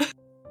is.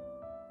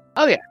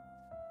 Oh, yeah.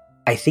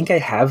 I think I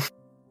have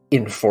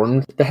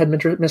informed the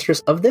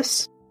headmistress of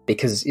this,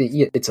 because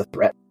it's a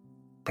threat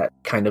that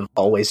kind of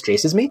always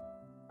chases me.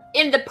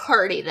 In the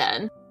party,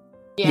 then.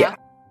 Yeah.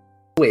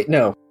 Wait,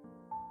 no.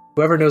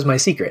 Whoever knows my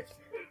secret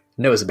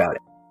knows about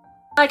it.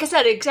 Like I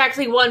said,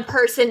 exactly one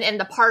person in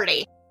the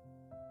party.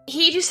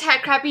 He just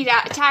had crappy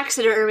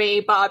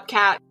taxidermy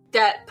Bobcat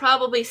that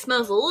probably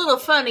smells a little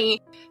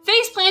funny,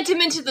 faceplant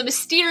him into the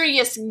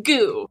mysterious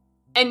goo,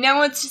 and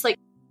now it's just, like,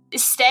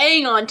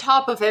 staying on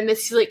top of him.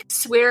 It's, like,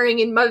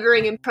 swearing and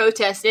muttering in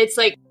protest. It's,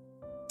 like,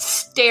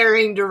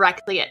 staring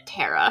directly at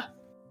Tara.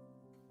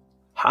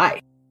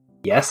 Hi.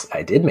 Yes,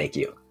 I did make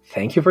you.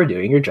 Thank you for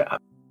doing your job.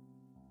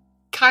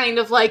 Kind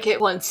of like it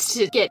wants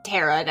to get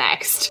Tara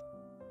next.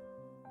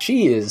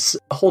 She is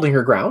holding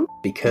her ground,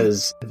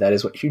 because that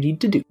is what you need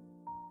to do.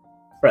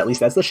 Or at least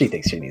that's what she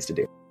thinks she needs to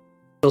do.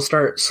 She'll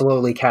start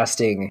slowly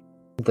casting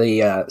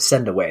the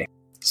send away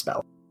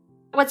spell.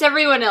 What's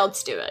everyone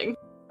else doing?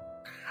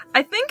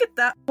 I think at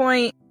that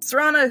point,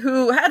 Serana,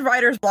 who had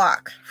writer's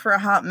block for a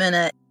hot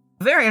minute,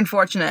 very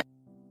unfortunate,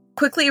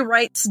 quickly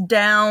writes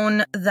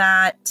down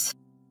that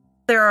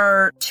there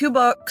are 2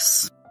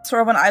 books,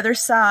 sort of on either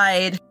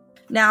side,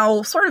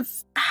 now sort of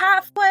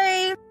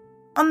halfway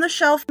on the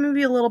shelf,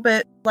 maybe a little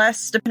bit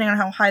less, depending on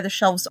how high the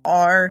shelves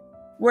are,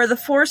 where the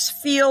force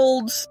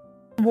field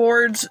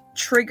wards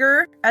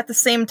trigger at the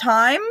same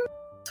time.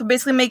 So it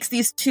basically makes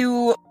these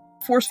 2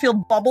 force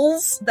field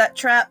bubbles that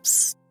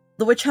traps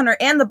the witch hunter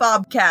and the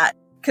bobcat,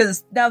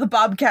 because now the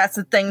bobcat's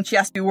the thing she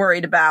has to be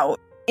worried about,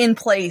 in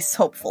place,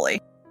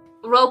 hopefully.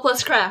 Roll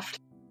plus craft.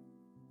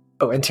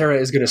 Oh, and Tara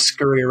is going to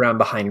scurry around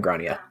behind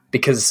Grania,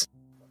 because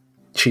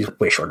she's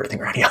way shorter than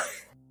Grania.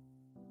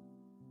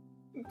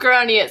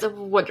 Grania is a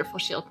wonderful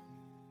shield.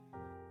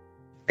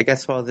 I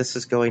guess while this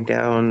is going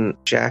down,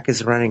 Jack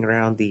is running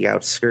around the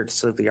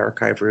outskirts of the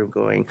archive room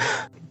going,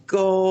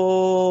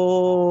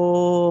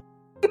 "Go!"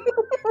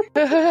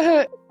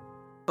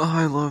 Oh,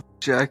 I love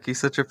Jack. He's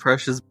such a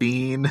precious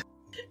bean.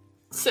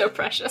 So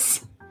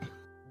precious.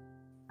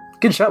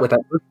 Good shot with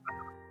that.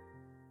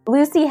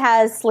 Lucy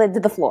has slid to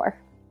the floor.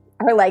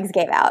 Her legs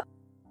gave out.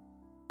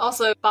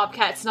 Also,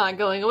 Bobcat's not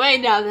going away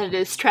now that it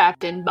is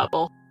trapped in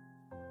bubble.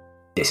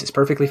 This is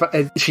perfectly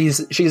fine.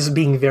 She's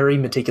being very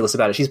meticulous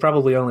about it. She's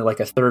probably only like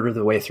a third of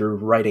the way through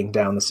writing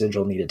down the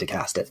sigil needed to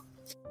cast it.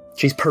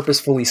 She's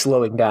purposefully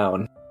slowing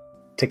down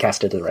to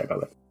cast it to the right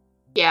moment.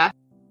 Yeah.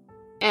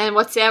 And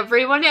what's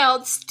everyone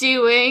else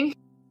doing?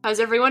 How's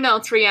everyone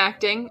else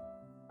reacting?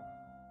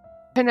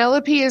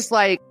 Penelope is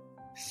like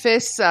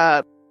fists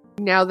up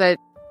now that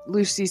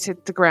Lucy's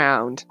hit the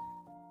ground.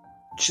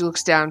 She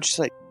looks down. She's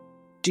like,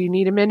 "Do you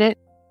need a minute?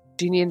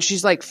 Do you need?" And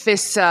she's like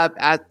fists up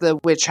at the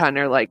witch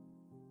hunter, like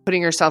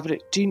putting herself in.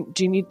 Do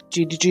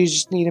you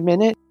just need a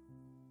minute?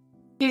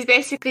 He's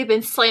basically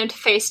been slammed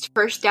face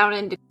first down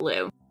into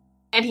glue,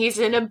 and he's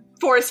in a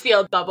force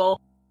field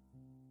bubble.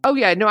 Oh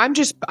yeah, no, I'm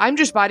just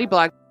body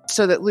blocked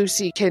so that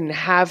Lucy can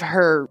have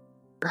her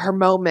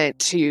moment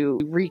to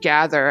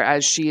regather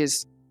as she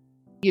is,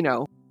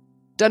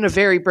 done a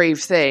very brave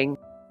thing.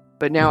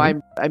 But now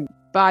I'm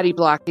body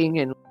blocking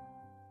and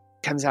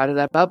comes out of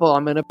that bubble.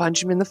 I'm gonna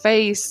punch him in the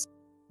face.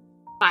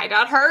 Might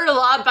not hurt a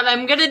lot, but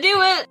I'm gonna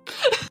do it.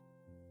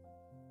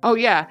 Oh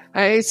yeah,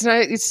 it's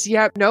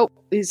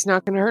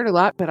not gonna hurt a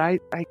lot, but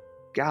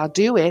I'll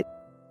do it.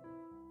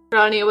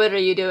 Ronnie, what are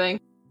you doing?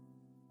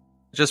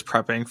 Just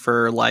prepping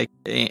for, like,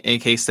 in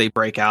case they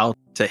break out,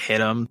 to hit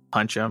him,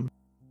 punch him,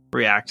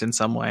 react in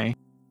some way.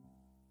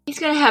 He's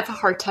gonna have a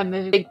hard time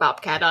with a big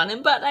bobcat on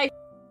him, but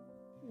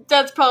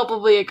that's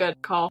probably a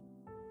good call.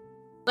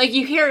 Like,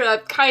 you hear a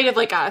kind of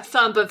like a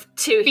thump of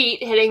 2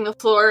 feet hitting the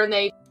floor, and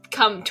they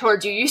come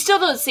towards you. You still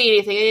don't see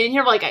anything, and you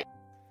hear like a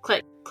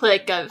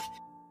click of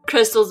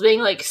crystals being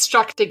like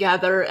struck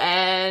together,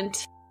 and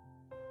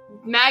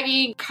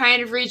Maggie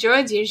kind of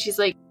rejoins you, and she's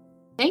like,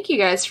 "Thank you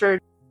guys for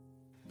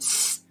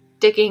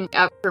sticking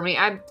up for me.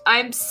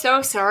 I'm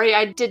so sorry.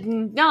 I did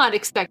not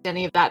expect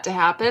any of that to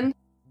happen.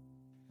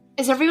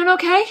 Is everyone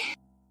okay?"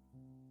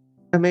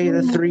 I made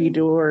a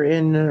 3-door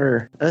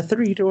inner.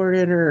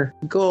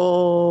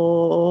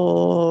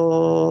 Goal.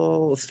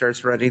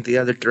 Starts running the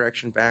other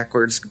direction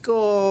backwards.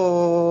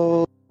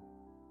 Goal.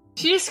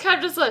 She just kind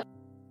of just like,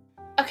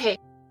 okay,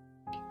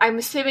 I'm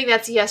assuming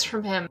that's a yes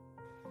from him.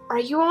 Are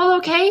you all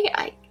okay?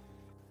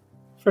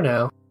 For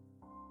now.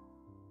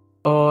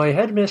 Oi,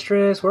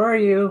 headmistress, where are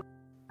you?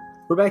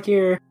 We're back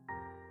here.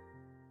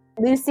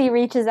 Lucy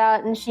reaches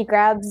out and she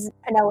grabs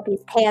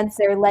Penelope's pants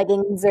or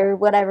leggings or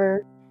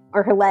whatever,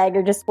 or her leg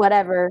or just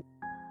whatever,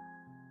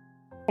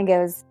 and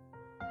goes,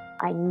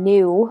 "I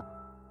knew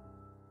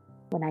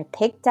when I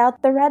picked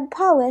out the red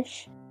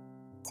polish,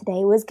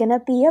 today was gonna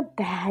be a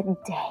bad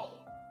day."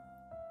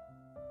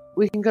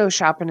 We can go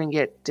shopping and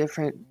get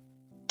different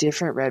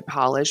red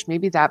polish.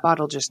 Maybe that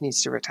bottle just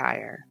needs to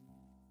retire.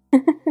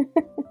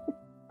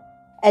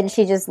 And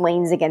she just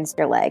leans against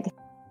her leg.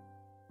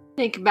 I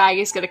think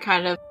Maggie's gonna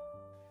kind of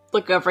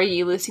look over at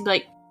you, Lucy,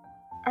 like,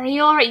 "Are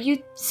you alright?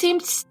 You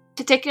seemed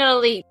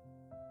particularly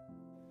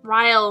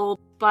riled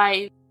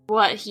by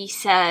what he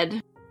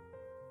said.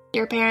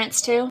 Your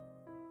parents too?"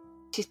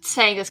 She's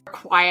saying this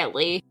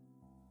quietly,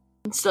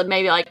 instead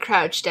maybe like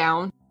crouched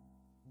down.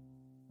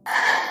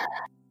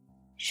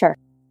 Sure.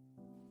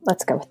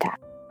 Let's go with that.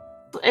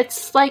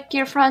 It's like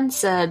your friend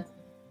said.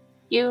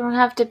 You don't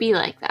have to be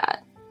like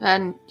that.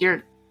 And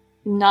you're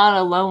not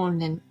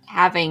alone in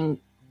having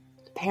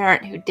a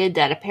parent who did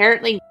that.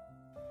 Apparently,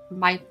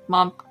 my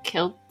mom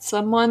killed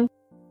someone.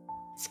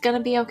 It's gonna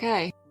be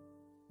okay.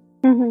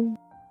 Mm-hmm.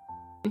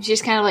 And she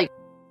just kind of like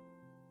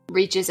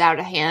reaches out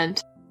a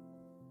hand.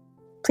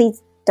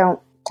 Please don't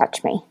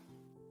touch me.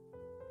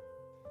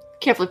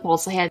 Carefully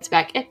pulls the hands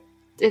back.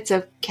 It's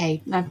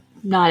okay.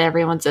 Not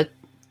everyone's a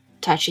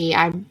touchy.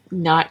 I'm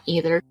not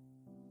either.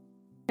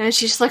 And then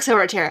she just looks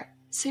over at Tara.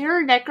 "So you're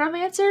a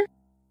necromancer?"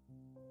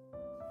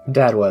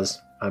 Dad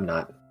was. I'm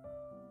not.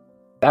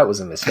 That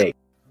was a mistake.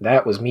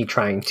 That was me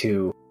trying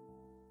to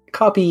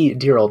copy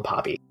dear old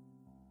Poppy.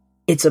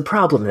 It's a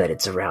problem that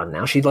it's around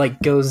now. She,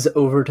 goes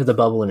over to the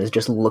bubble and is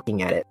just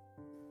looking at it.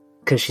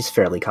 Because she's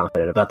fairly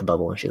confident about the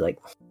bubble, and she's like,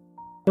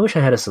 I wish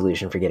I had a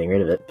solution for getting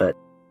rid of it, but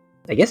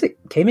I guess it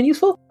came in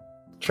useful?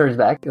 Turns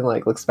back and,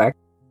 looks back.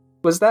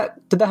 Did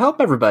that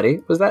help everybody?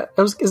 Is that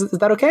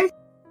okay?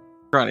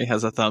 Ronnie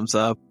has a thumbs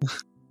up.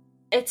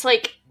 It's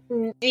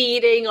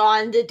kneading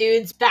on the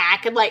dude's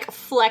back and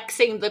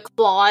flexing the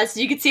claws.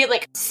 You can see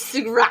it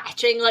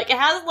scratching. It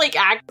has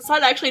it's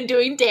not actually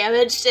doing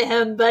damage to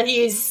him, but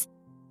he's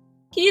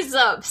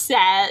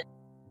upset.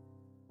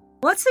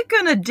 What's it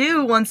gonna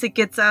do once it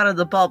gets out of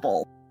the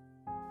bubble?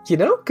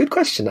 Good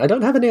question. I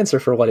don't have an answer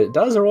for what it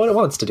does or what it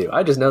wants to do.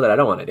 I just know that I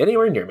don't want it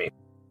anywhere near me.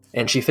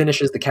 And she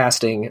finishes the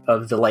casting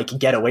of the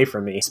get away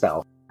from me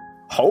spell.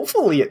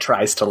 Hopefully it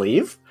tries to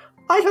leave.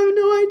 I have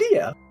no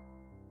idea.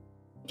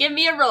 Give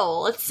me a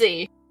roll. Let's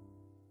see.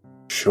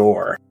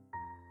 Sure.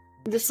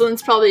 This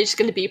one's probably just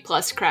going to be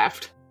plus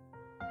craft.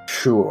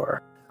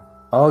 Sure.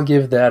 I'll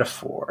give that a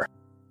 4.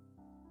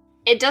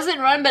 It doesn't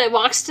run, but it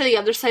walks to the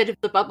other side of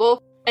the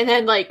bubble, and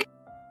then, when it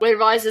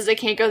realizes it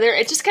can't go there,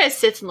 it just kind of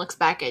sits and looks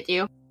back at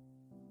you.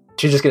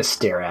 She's just going to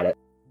stare at it.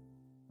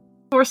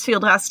 Force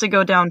field has to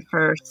go down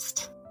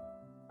first.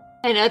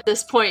 And at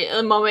this point, in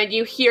the moment,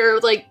 you hear,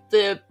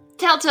 the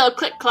telltale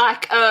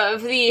click-clack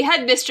of the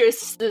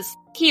headmistress's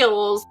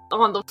heels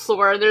on the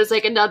floor. There's,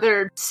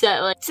 another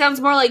set,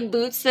 sounds more like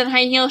boots than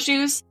high heel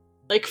shoes,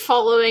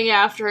 following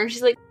after her. And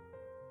she's like,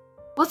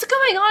 what's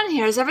going on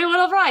here? Is everyone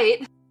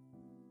alright?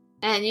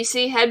 And you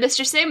see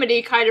Headmistress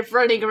Amity kind of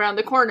running around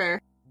the corner.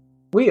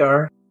 We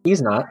are.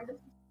 He's not.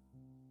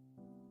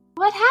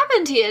 What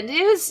happened to you?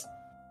 It was...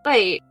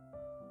 Wait.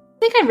 I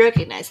think I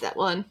recognize that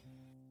one.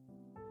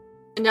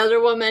 Another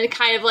woman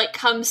kind of,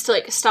 comes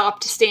to, stop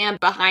to stand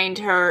behind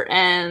her,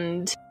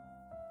 and...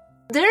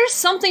 There's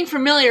something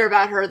familiar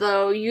about her,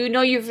 though.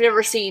 You've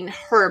never seen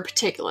her in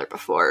particular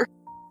before.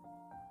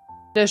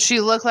 Does she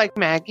look like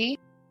Maggie?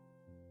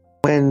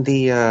 When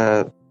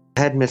the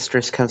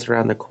headmistress comes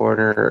around the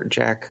corner,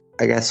 Jack,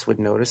 I guess, would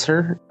notice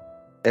her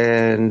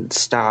and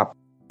stop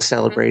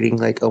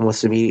celebrating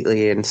almost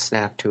immediately and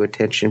snap to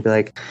attention, be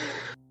like,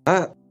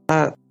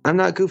 I'm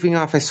not goofing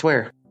off, I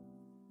swear.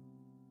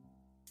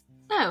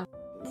 Oh,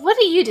 what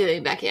are you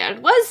doing back here?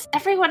 What's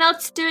everyone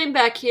else doing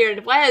back here?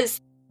 And what's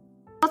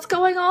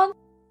going on?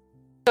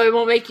 So it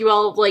won't make you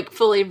all,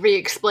 fully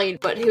re-explain,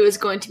 but who is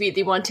going to be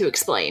the one to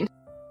explain?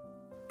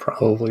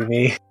 Probably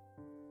me.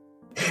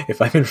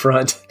 If I'm in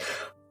front.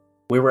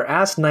 We were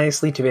asked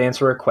nicely to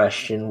answer a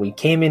question. We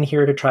came in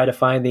here to try to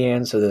find the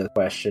answer to the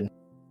question.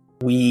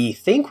 We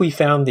think we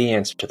found the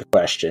answer to the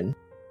question.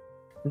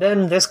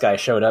 Then this guy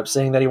showed up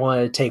saying that he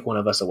wanted to take one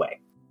of us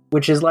away.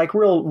 Which is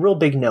real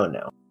big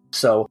no-no.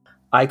 So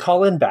I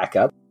call in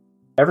backup.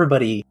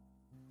 Everybody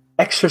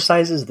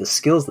exercises the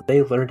skills that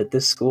they learned at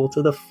this school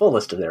to the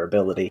fullest of their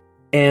ability.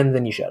 And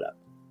then you showed up.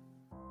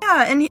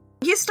 Yeah, and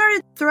he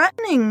started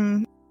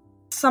threatening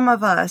some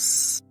of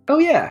us. Oh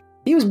yeah,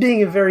 he was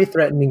being a very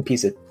threatening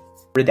piece of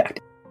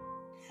redacted.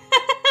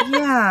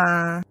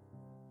 Yeah.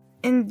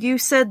 And you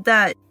said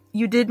that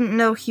you didn't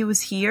know he was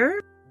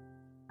here?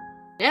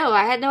 No,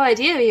 I had no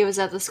idea he was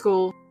at the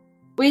school.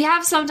 We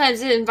have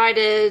sometimes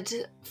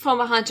invited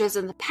former hunters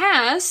in the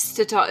past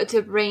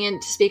to bring in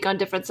to speak on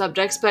different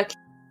subjects, but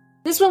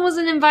this one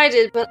wasn't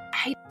invited, but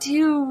I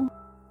do...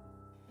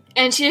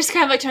 And she just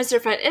kind of turns to her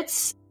friend.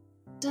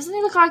 Doesn't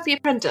he look like the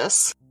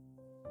apprentice?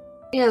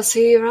 Yes,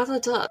 he rather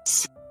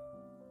does.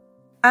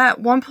 At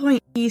one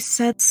point, he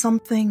said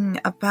something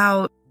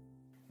about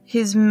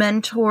his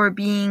mentor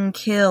being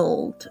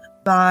killed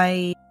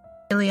by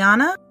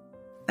Ileana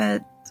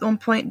at one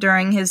point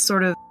during his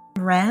sort of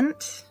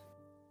rant.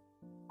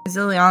 Is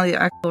Ileana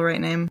the actual right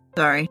name?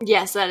 Sorry.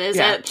 Yes, that is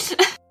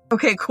it.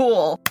 Okay,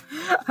 cool.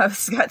 I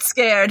got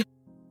scared.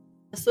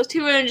 So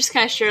two women just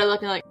kind of share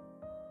looking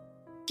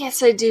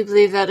yes, I do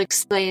believe that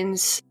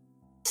explains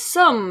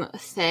some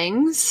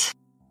things.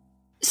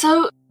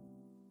 So,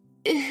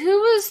 who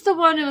was the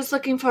one who was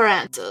looking for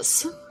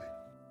answers?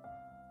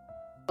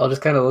 I'll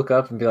just kind of look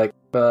up and be like,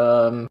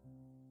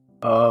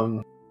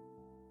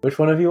 which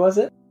one of you was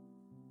it?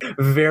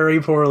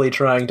 Very poorly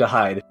trying to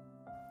hide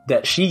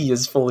that she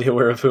is fully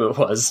aware of who it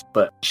was,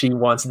 but she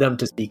wants them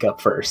to speak up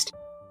first.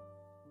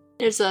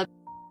 There's a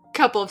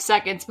couple of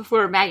seconds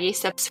before Maggie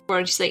steps forward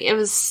and she's like, it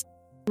was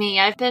me.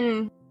 I've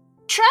been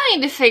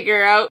trying to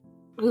figure out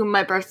who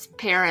my birth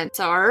parents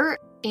are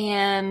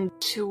and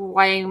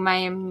why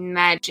my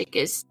magic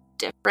is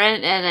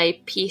different, and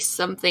I pieced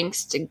some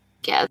things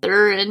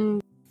together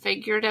and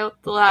figured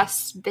out the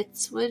last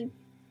bits would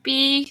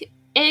be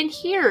in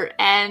here,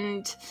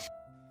 and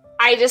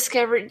I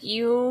discovered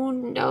you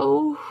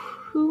know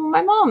who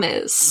my mom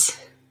is.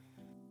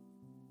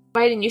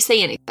 Why didn't you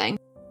say anything?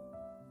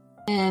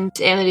 And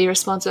Amity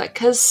responds to that,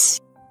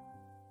 because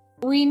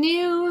we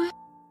knew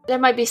there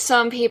might be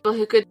some people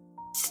who could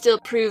still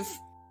prove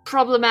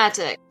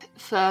problematic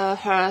for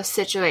her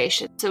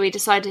situation, so we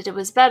decided it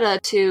was better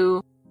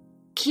to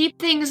keep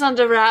things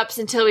under wraps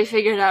until we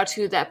figured out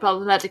who that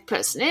problematic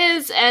person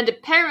is, and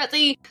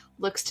apparently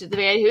looks to the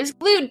man who is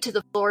glued to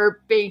the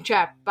floor, being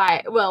trapped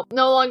by, well,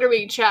 no longer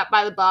being trapped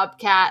by the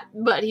bobcat,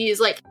 but he is,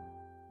 like,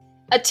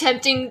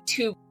 attempting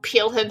to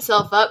peel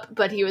himself up,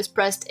 but he was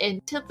pressed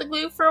into the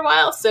glue for a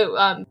while,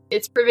 so,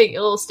 it's proving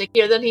a little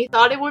stickier than he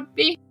thought it would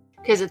be,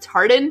 because it's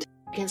hardened.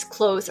 His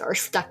clothes are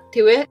stuck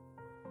to it.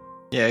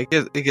 Yeah,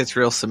 it gets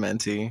real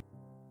cementy.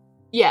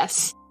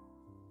 Yes.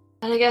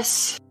 And I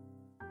guess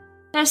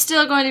there's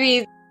still going to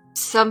be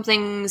some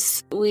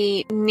things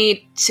we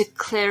need to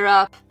clear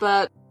up,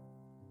 but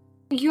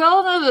you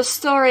all know the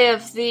story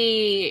of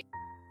the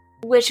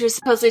witch who was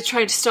supposedly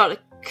trying to start a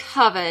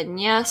coven,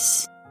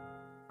 yes?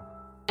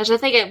 Which I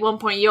think at one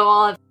point you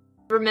all have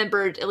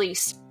remembered at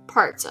least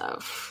parts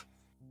of.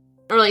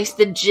 Or at least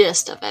the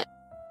gist of it.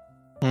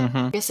 Mm-hmm.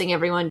 I'm guessing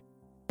everyone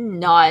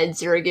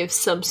nods or gives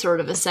some sort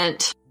of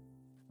assent.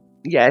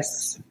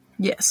 Yes.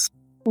 Yes.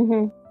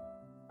 Mm-hmm.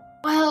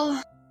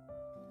 Well,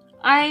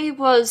 I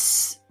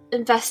was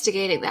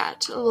investigating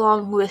that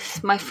along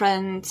with my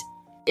friend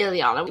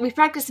Ileana. We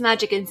practiced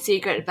magic in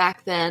secret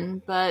back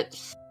then, but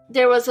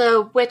there was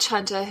a witch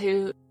hunter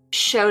who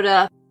showed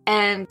up,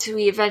 and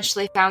we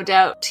eventually found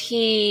out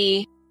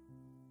he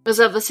was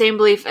of the same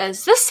belief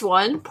as this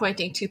one,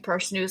 pointing to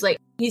person who's like,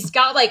 he's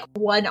got like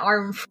one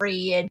arm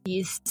free and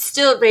he's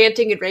still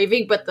ranting and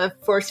raving, but the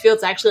force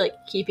field's actually like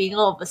keeping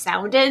all of the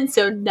sound in,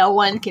 so no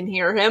one can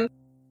hear him.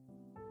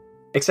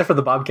 Except for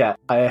the bobcat.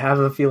 I have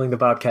a feeling the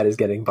bobcat is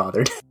getting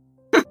bothered.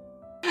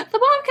 The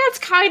bobcat's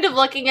kind of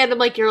looking at him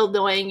like, you're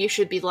annoying, you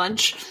should be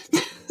lunch.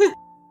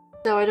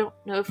 So I don't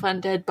know if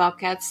undead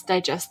bobcats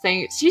digest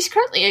things. She's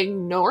currently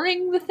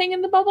ignoring the thing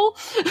in the bubble.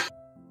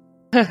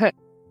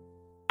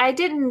 I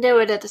didn't know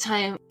it at the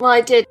time. Well,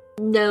 I did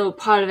know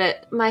part of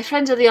it. My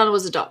friend Ileana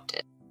was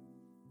adopted.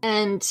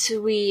 And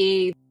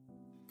we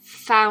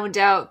found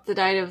out the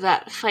night of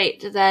that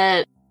fight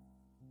that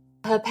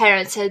her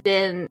parents had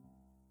been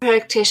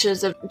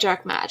practitioners of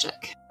dark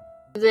magic.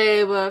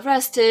 They were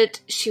arrested,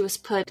 she was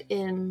put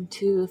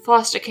into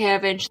foster care,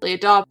 eventually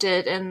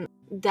adopted, and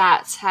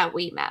that's how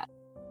we met.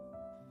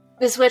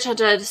 This witch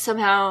hunter had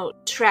somehow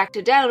tracked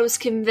her down and was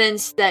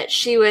convinced that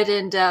she would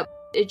end up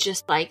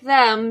just like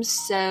them,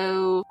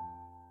 so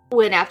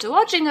when after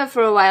watching her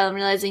for a while and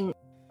realizing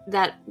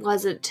that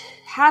wasn't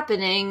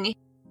happening,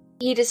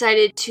 he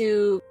decided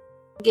to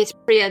get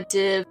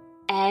preemptive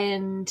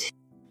and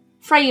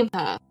frame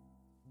her.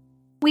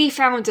 We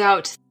found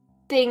out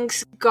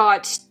things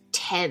got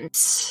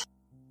tense.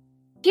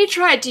 He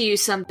tried to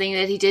use something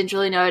that he didn't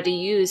really know how to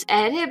use,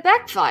 and it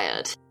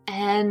backfired.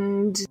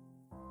 And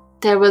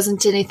there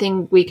wasn't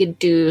anything we could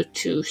do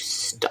to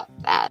stop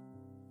that.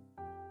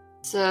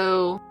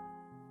 So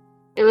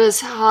it was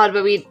hard,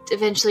 but we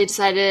eventually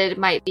decided it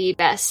might be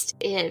best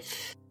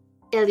if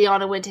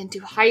Ileana went into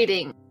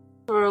hiding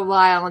for a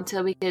while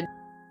until we could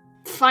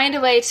find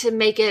a way to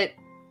make it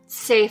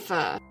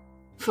safer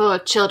for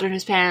children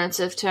whose parents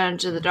have turned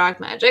to the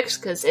dark magics,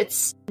 because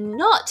it's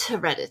not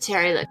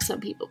hereditary like some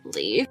people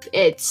believe.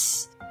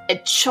 It's a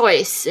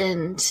choice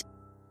and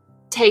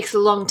takes a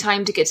long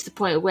time to get to the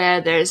point where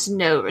there's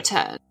no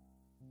return.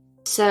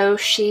 So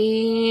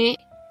she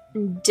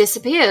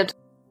disappeared.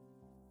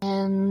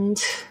 And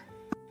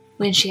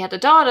when she had a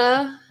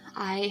daughter,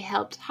 I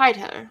helped hide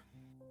her.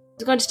 I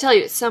was going to tell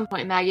you at some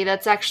point, Maggie,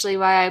 that's actually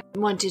why I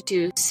wanted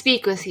to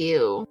speak with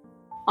you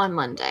on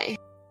Monday.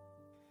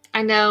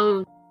 I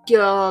know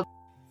your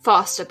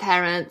foster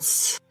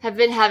parents have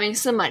been having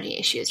some money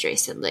issues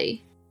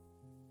recently.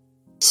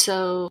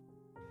 So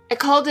I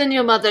called in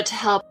your mother to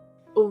help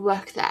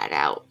work that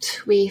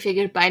out. We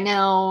figured by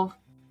now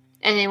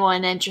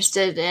anyone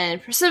interested in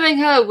pursuing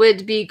her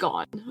would be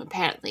gone.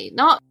 Apparently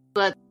not,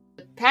 but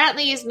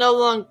apparently is no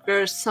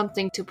longer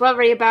something to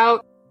worry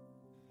about.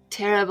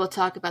 Tara will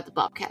talk about the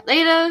bobcat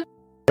later.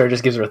 Tara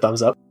just gives her a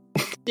thumbs up.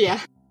 Yeah.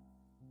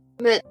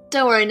 But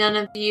don't worry, none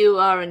of you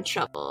are in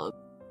trouble.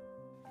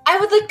 I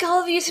would like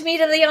all of you to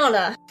meet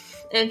Ileana.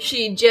 And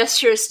she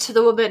gestures to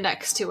the woman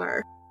next to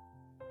her,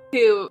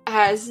 who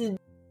has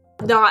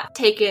not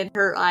taken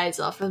her eyes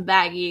off of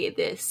Maggie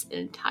this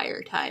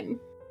entire time.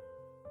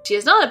 She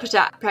is not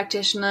a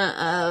practitioner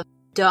of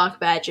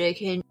dark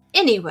magic in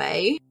any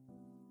way,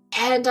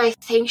 and I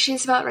think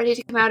she's about ready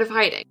to come out of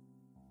hiding.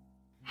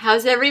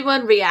 How's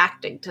everyone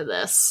reacting to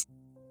this?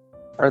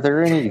 Are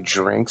there any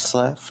drinks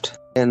left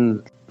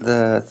in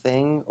the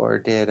thing, or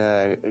did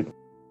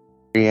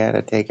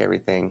Brianna take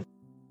everything?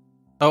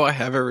 Oh, I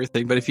have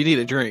everything, but if you need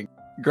a drink,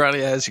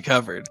 Gradia has you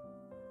covered.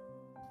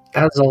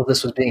 As all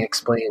this was being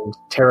explained,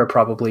 Tara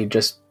probably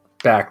just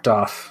backed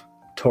off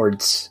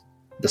towards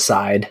the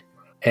side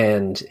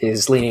and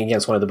is leaning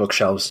against one of the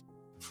bookshelves,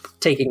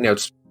 taking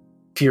notes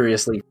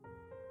furiously,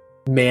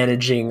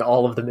 managing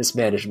all of the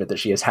mismanagement that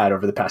she has had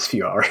over the past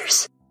few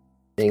hours.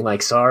 Being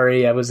like,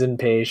 sorry, I was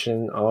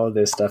impatient, all of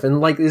this stuff. And,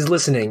 like, is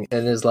listening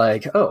and is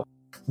like, oh.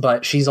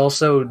 But she's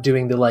also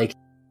doing the, like,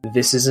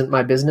 this isn't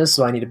my business,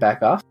 so I need to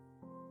back off.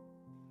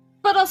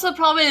 But also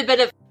probably a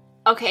bit of,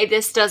 okay,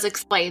 this does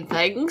explain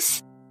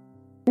things.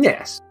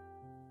 Yes.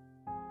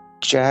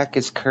 Jack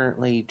is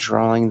currently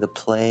drawing the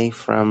play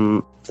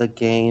from the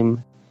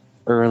game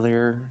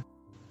earlier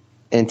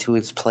into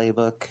his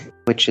playbook,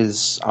 which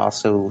is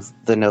also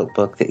the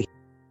notebook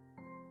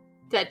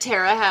that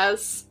Tara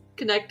has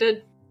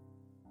connected.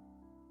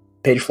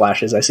 Page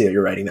flashes, I see that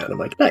you're writing that, and I'm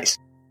like, nice.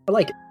 I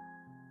like it.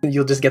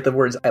 You'll just get the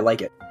words, I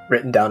like it,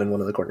 written down in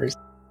one of the corners.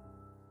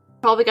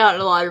 Probably got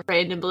a lot of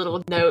random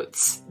little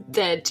notes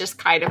that just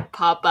kind of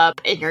pop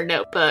up in your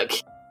notebook.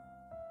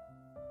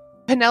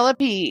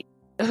 Penelope,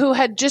 who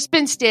had just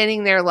been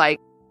standing there like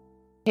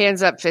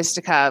hands up,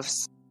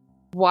 fisticuffs,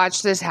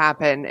 watched this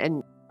happen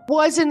and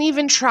wasn't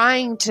even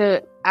trying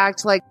to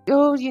act like,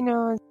 oh,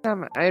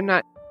 I'm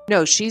not.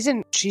 No, she's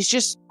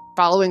just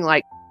following,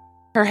 like,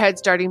 her head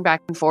starting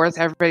back and forth.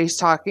 Everybody's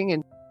talking,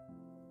 and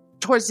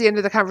towards the end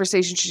of the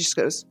conversation, she just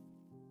goes,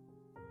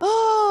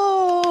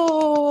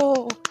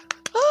 oh,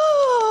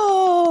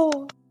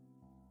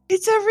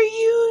 it's a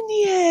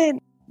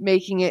reunion,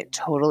 making it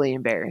totally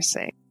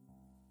embarrassing.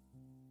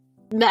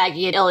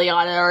 Maggie and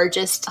Ileana are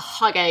just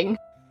hugging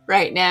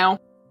right now.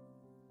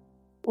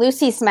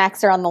 Lucy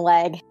smacks her on the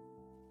leg.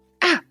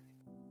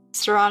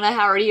 Serana,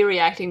 how are you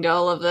reacting to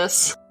all of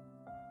this?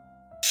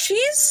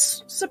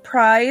 She's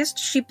surprised.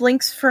 She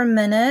blinks for a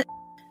minute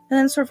and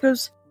then sort of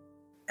goes,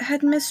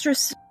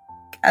 headmistress,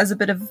 as a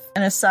bit of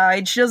an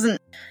aside. She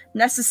doesn't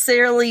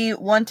necessarily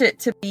want it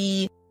to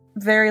be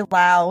very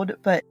loud,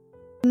 but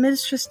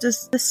headmistress,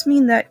 does this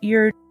mean that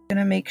you're going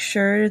to make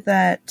sure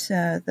that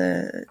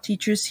the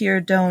teachers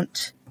here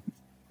don't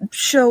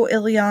show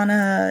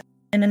Ileana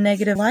in a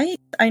negative light?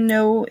 I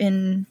know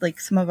in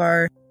some of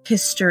our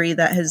history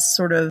that has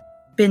sort of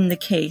been the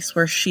case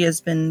where she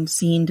has been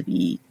seen to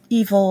be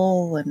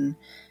evil, and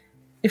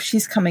if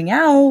she's coming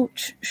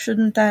out,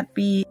 shouldn't that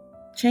be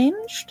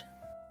changed?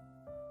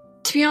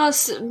 To be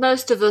honest,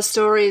 most of the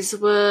stories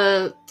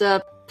were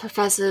the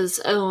professor's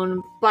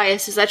own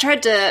biases. I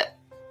tried to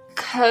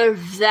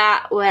curve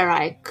that where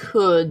I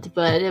could,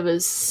 but it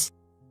was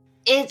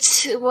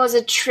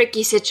a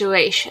tricky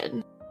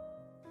situation.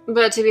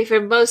 But to be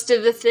fair, most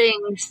of the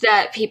things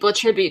that people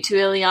attribute to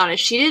Ileana,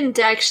 she didn't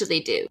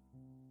actually do.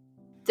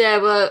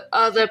 There were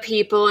other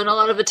people, and a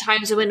lot of the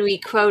times when we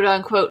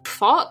quote-unquote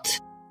fought,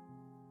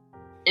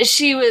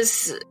 she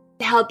was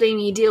helping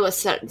me deal with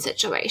certain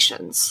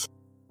situations.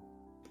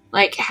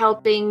 Like,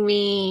 helping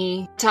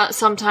me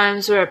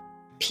sometimes where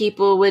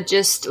people would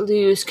just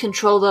lose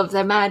control of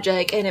their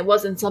magic, and it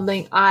wasn't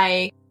something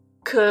I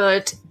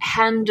could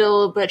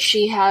handle, but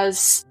she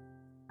has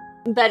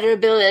better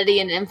ability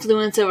and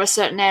influence over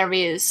certain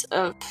areas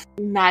of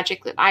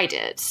magic than I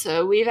did.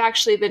 So we've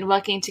actually been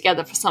working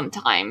together for some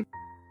time.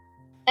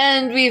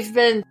 And we've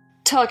been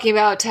talking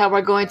about how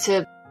we're going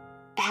to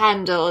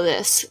handle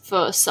this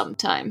for some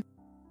time.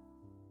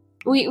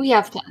 We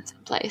have plans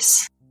in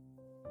place.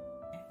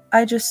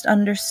 I just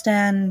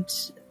understand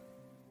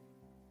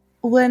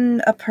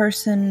when a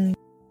person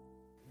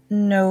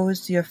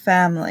knows your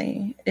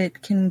family,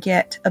 it can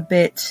get a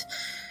bit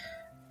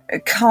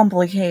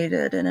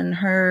complicated, and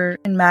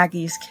in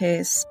Maggie's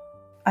case,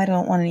 I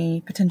don't want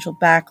any potential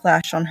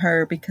backlash on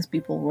her because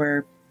people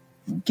were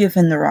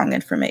given the wrong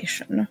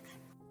information.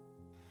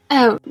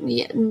 Oh,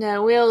 yeah,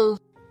 no, we'll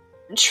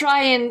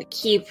try and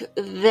keep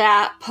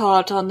that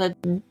part on the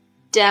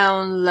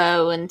down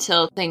low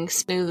until things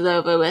smooth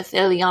over with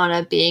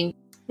Ileana being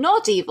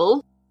not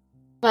evil.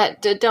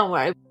 But don't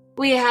worry,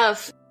 we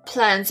have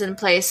plans in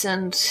place,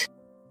 and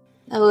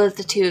I'll let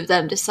the two of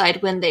them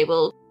decide when they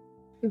will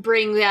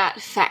bring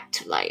that fact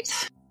to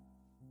light.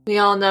 We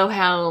all know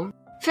how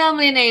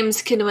family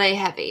names can weigh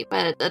heavy,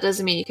 but that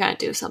doesn't mean you can't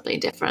do something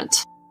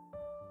different.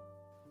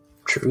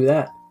 True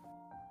that.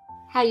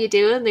 How you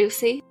doing,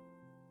 Lucy?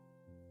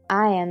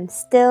 I am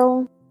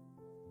still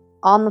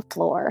on the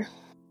floor.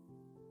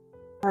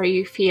 Are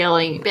you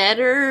feeling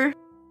better?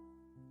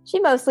 She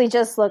mostly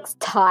just looks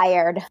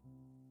tired.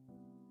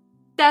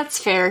 That's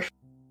fair.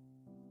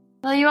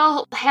 Well, you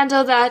all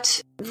handle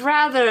that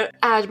rather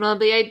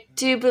admirably. I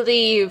do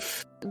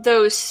believe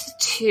those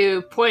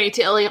two, pointing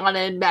to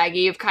Ileana and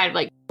Maggie, have kind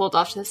of pulled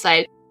off to the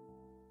side,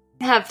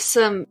 have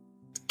some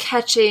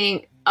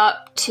catching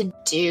up to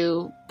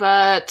do,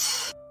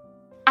 but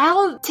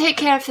I'll take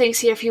care of things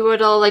here if you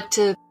would all like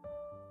to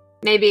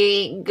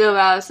maybe go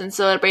out and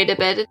celebrate a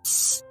bit.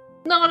 It's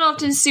not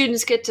often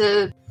students get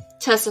to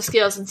test their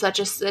skills in such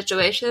a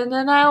situation,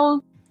 and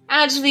I'll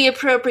add the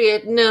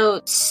appropriate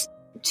notes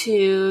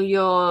to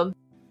your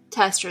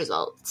test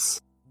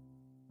results.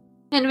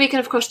 And we can,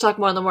 of course, talk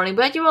more in the morning,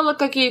 but you all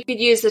look like you could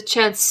use a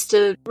chance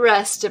to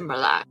rest and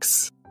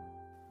relax.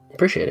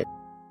 Appreciate it.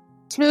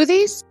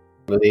 Smoothies?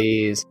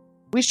 Smoothies.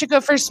 We should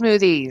go for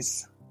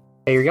smoothies.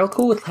 Hey, are y'all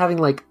cool with having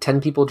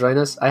 10 people join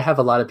us? I have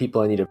a lot of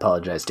people I need to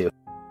apologize to.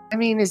 I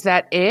mean, is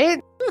that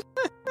it?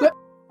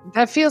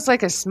 That feels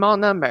like a small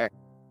number.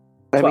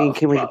 I mean,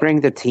 can we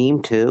bring the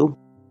team too?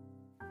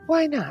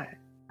 Why not?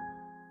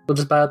 We'll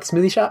just buy out the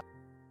smoothie shop?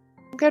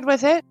 I'm good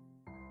with it.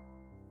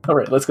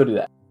 Alright, let's go do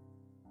that.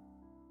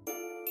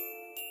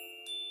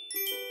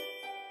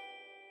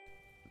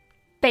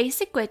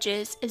 Basic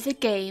Witches is a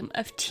game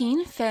of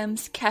teen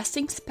femmes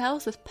casting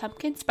spells with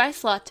pumpkin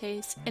spice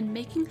lattes and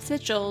making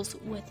sigils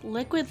with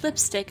liquid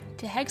lipstick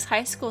to hex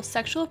high school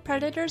sexual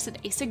predators and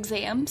ace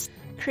exams,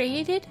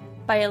 created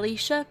by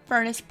Alicia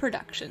Furnace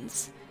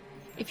Productions.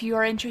 If you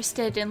are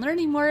interested in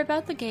learning more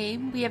about the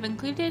game, we have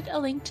included a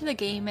link to the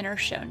game in our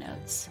show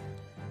notes.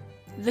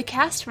 The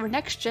cast for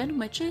Next Gen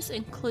Witches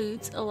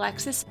includes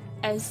Alexis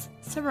as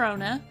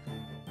Serona,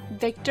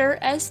 Victor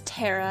as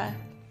Tara,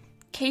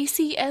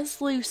 Casey as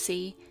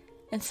Lucy,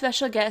 and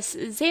special guest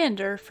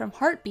Xander from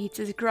Heartbeats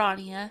as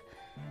Grania,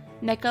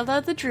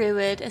 Nicola the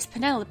Druid as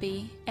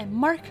Penelope, and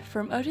Mark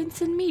from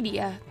Odinson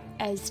Media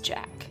as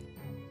Jack.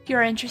 If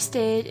you're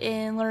interested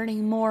in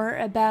learning more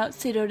about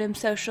Pseudonym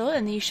Social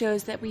and the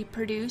shows that we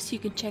produce, you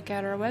can check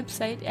out our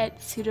website at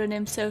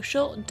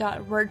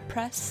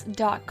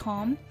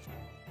pseudonymsocial.wordpress.com.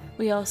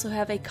 We also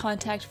have a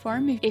contact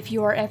form. If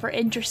you are ever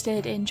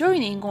interested in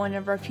joining one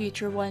of our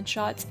future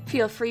one-shots,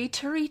 feel free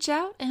to reach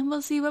out and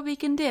we'll see what we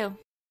can do.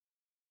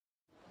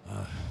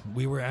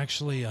 We were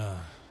actually,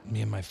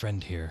 me and my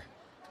friend here.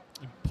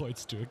 He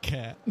points to a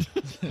cat.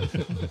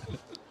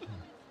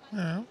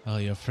 Oh,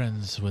 you're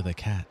friends with a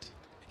cat?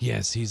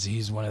 Yes,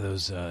 he's one of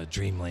those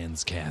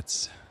Dreamlands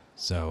cats.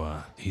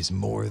 So, he's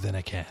more than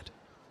a cat.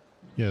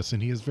 Yes,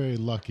 and he is very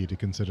lucky to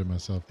consider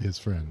myself his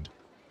friend.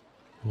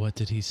 What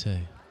did he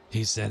say?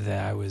 He said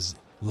that I was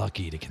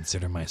lucky to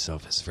consider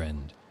myself his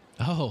friend.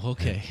 Oh,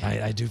 okay.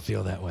 I do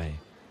feel that way.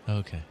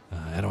 Okay.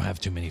 I don't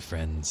have too many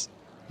friends.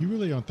 You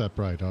really aren't that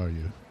bright, are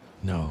you?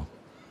 No.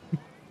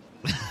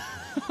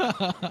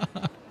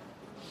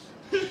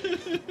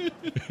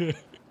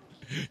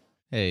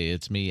 Hey,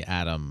 it's me,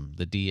 Adam,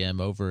 the DM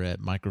over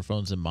at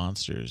Microphones and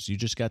Monsters. You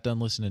just got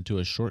done listening to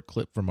a short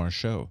clip from our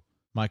show.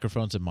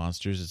 Microphones and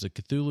Monsters is a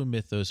Cthulhu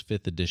Mythos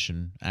 5th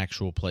edition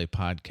actual play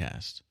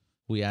podcast.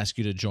 We ask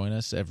you to join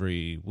us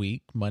every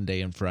week,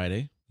 Monday and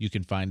Friday. You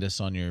can find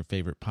us on your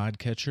favorite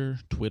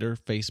podcatcher, Twitter,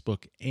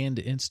 Facebook, and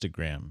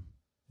Instagram.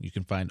 You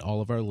can find all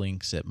of our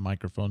links at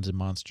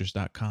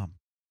microphonesandmonsters.com.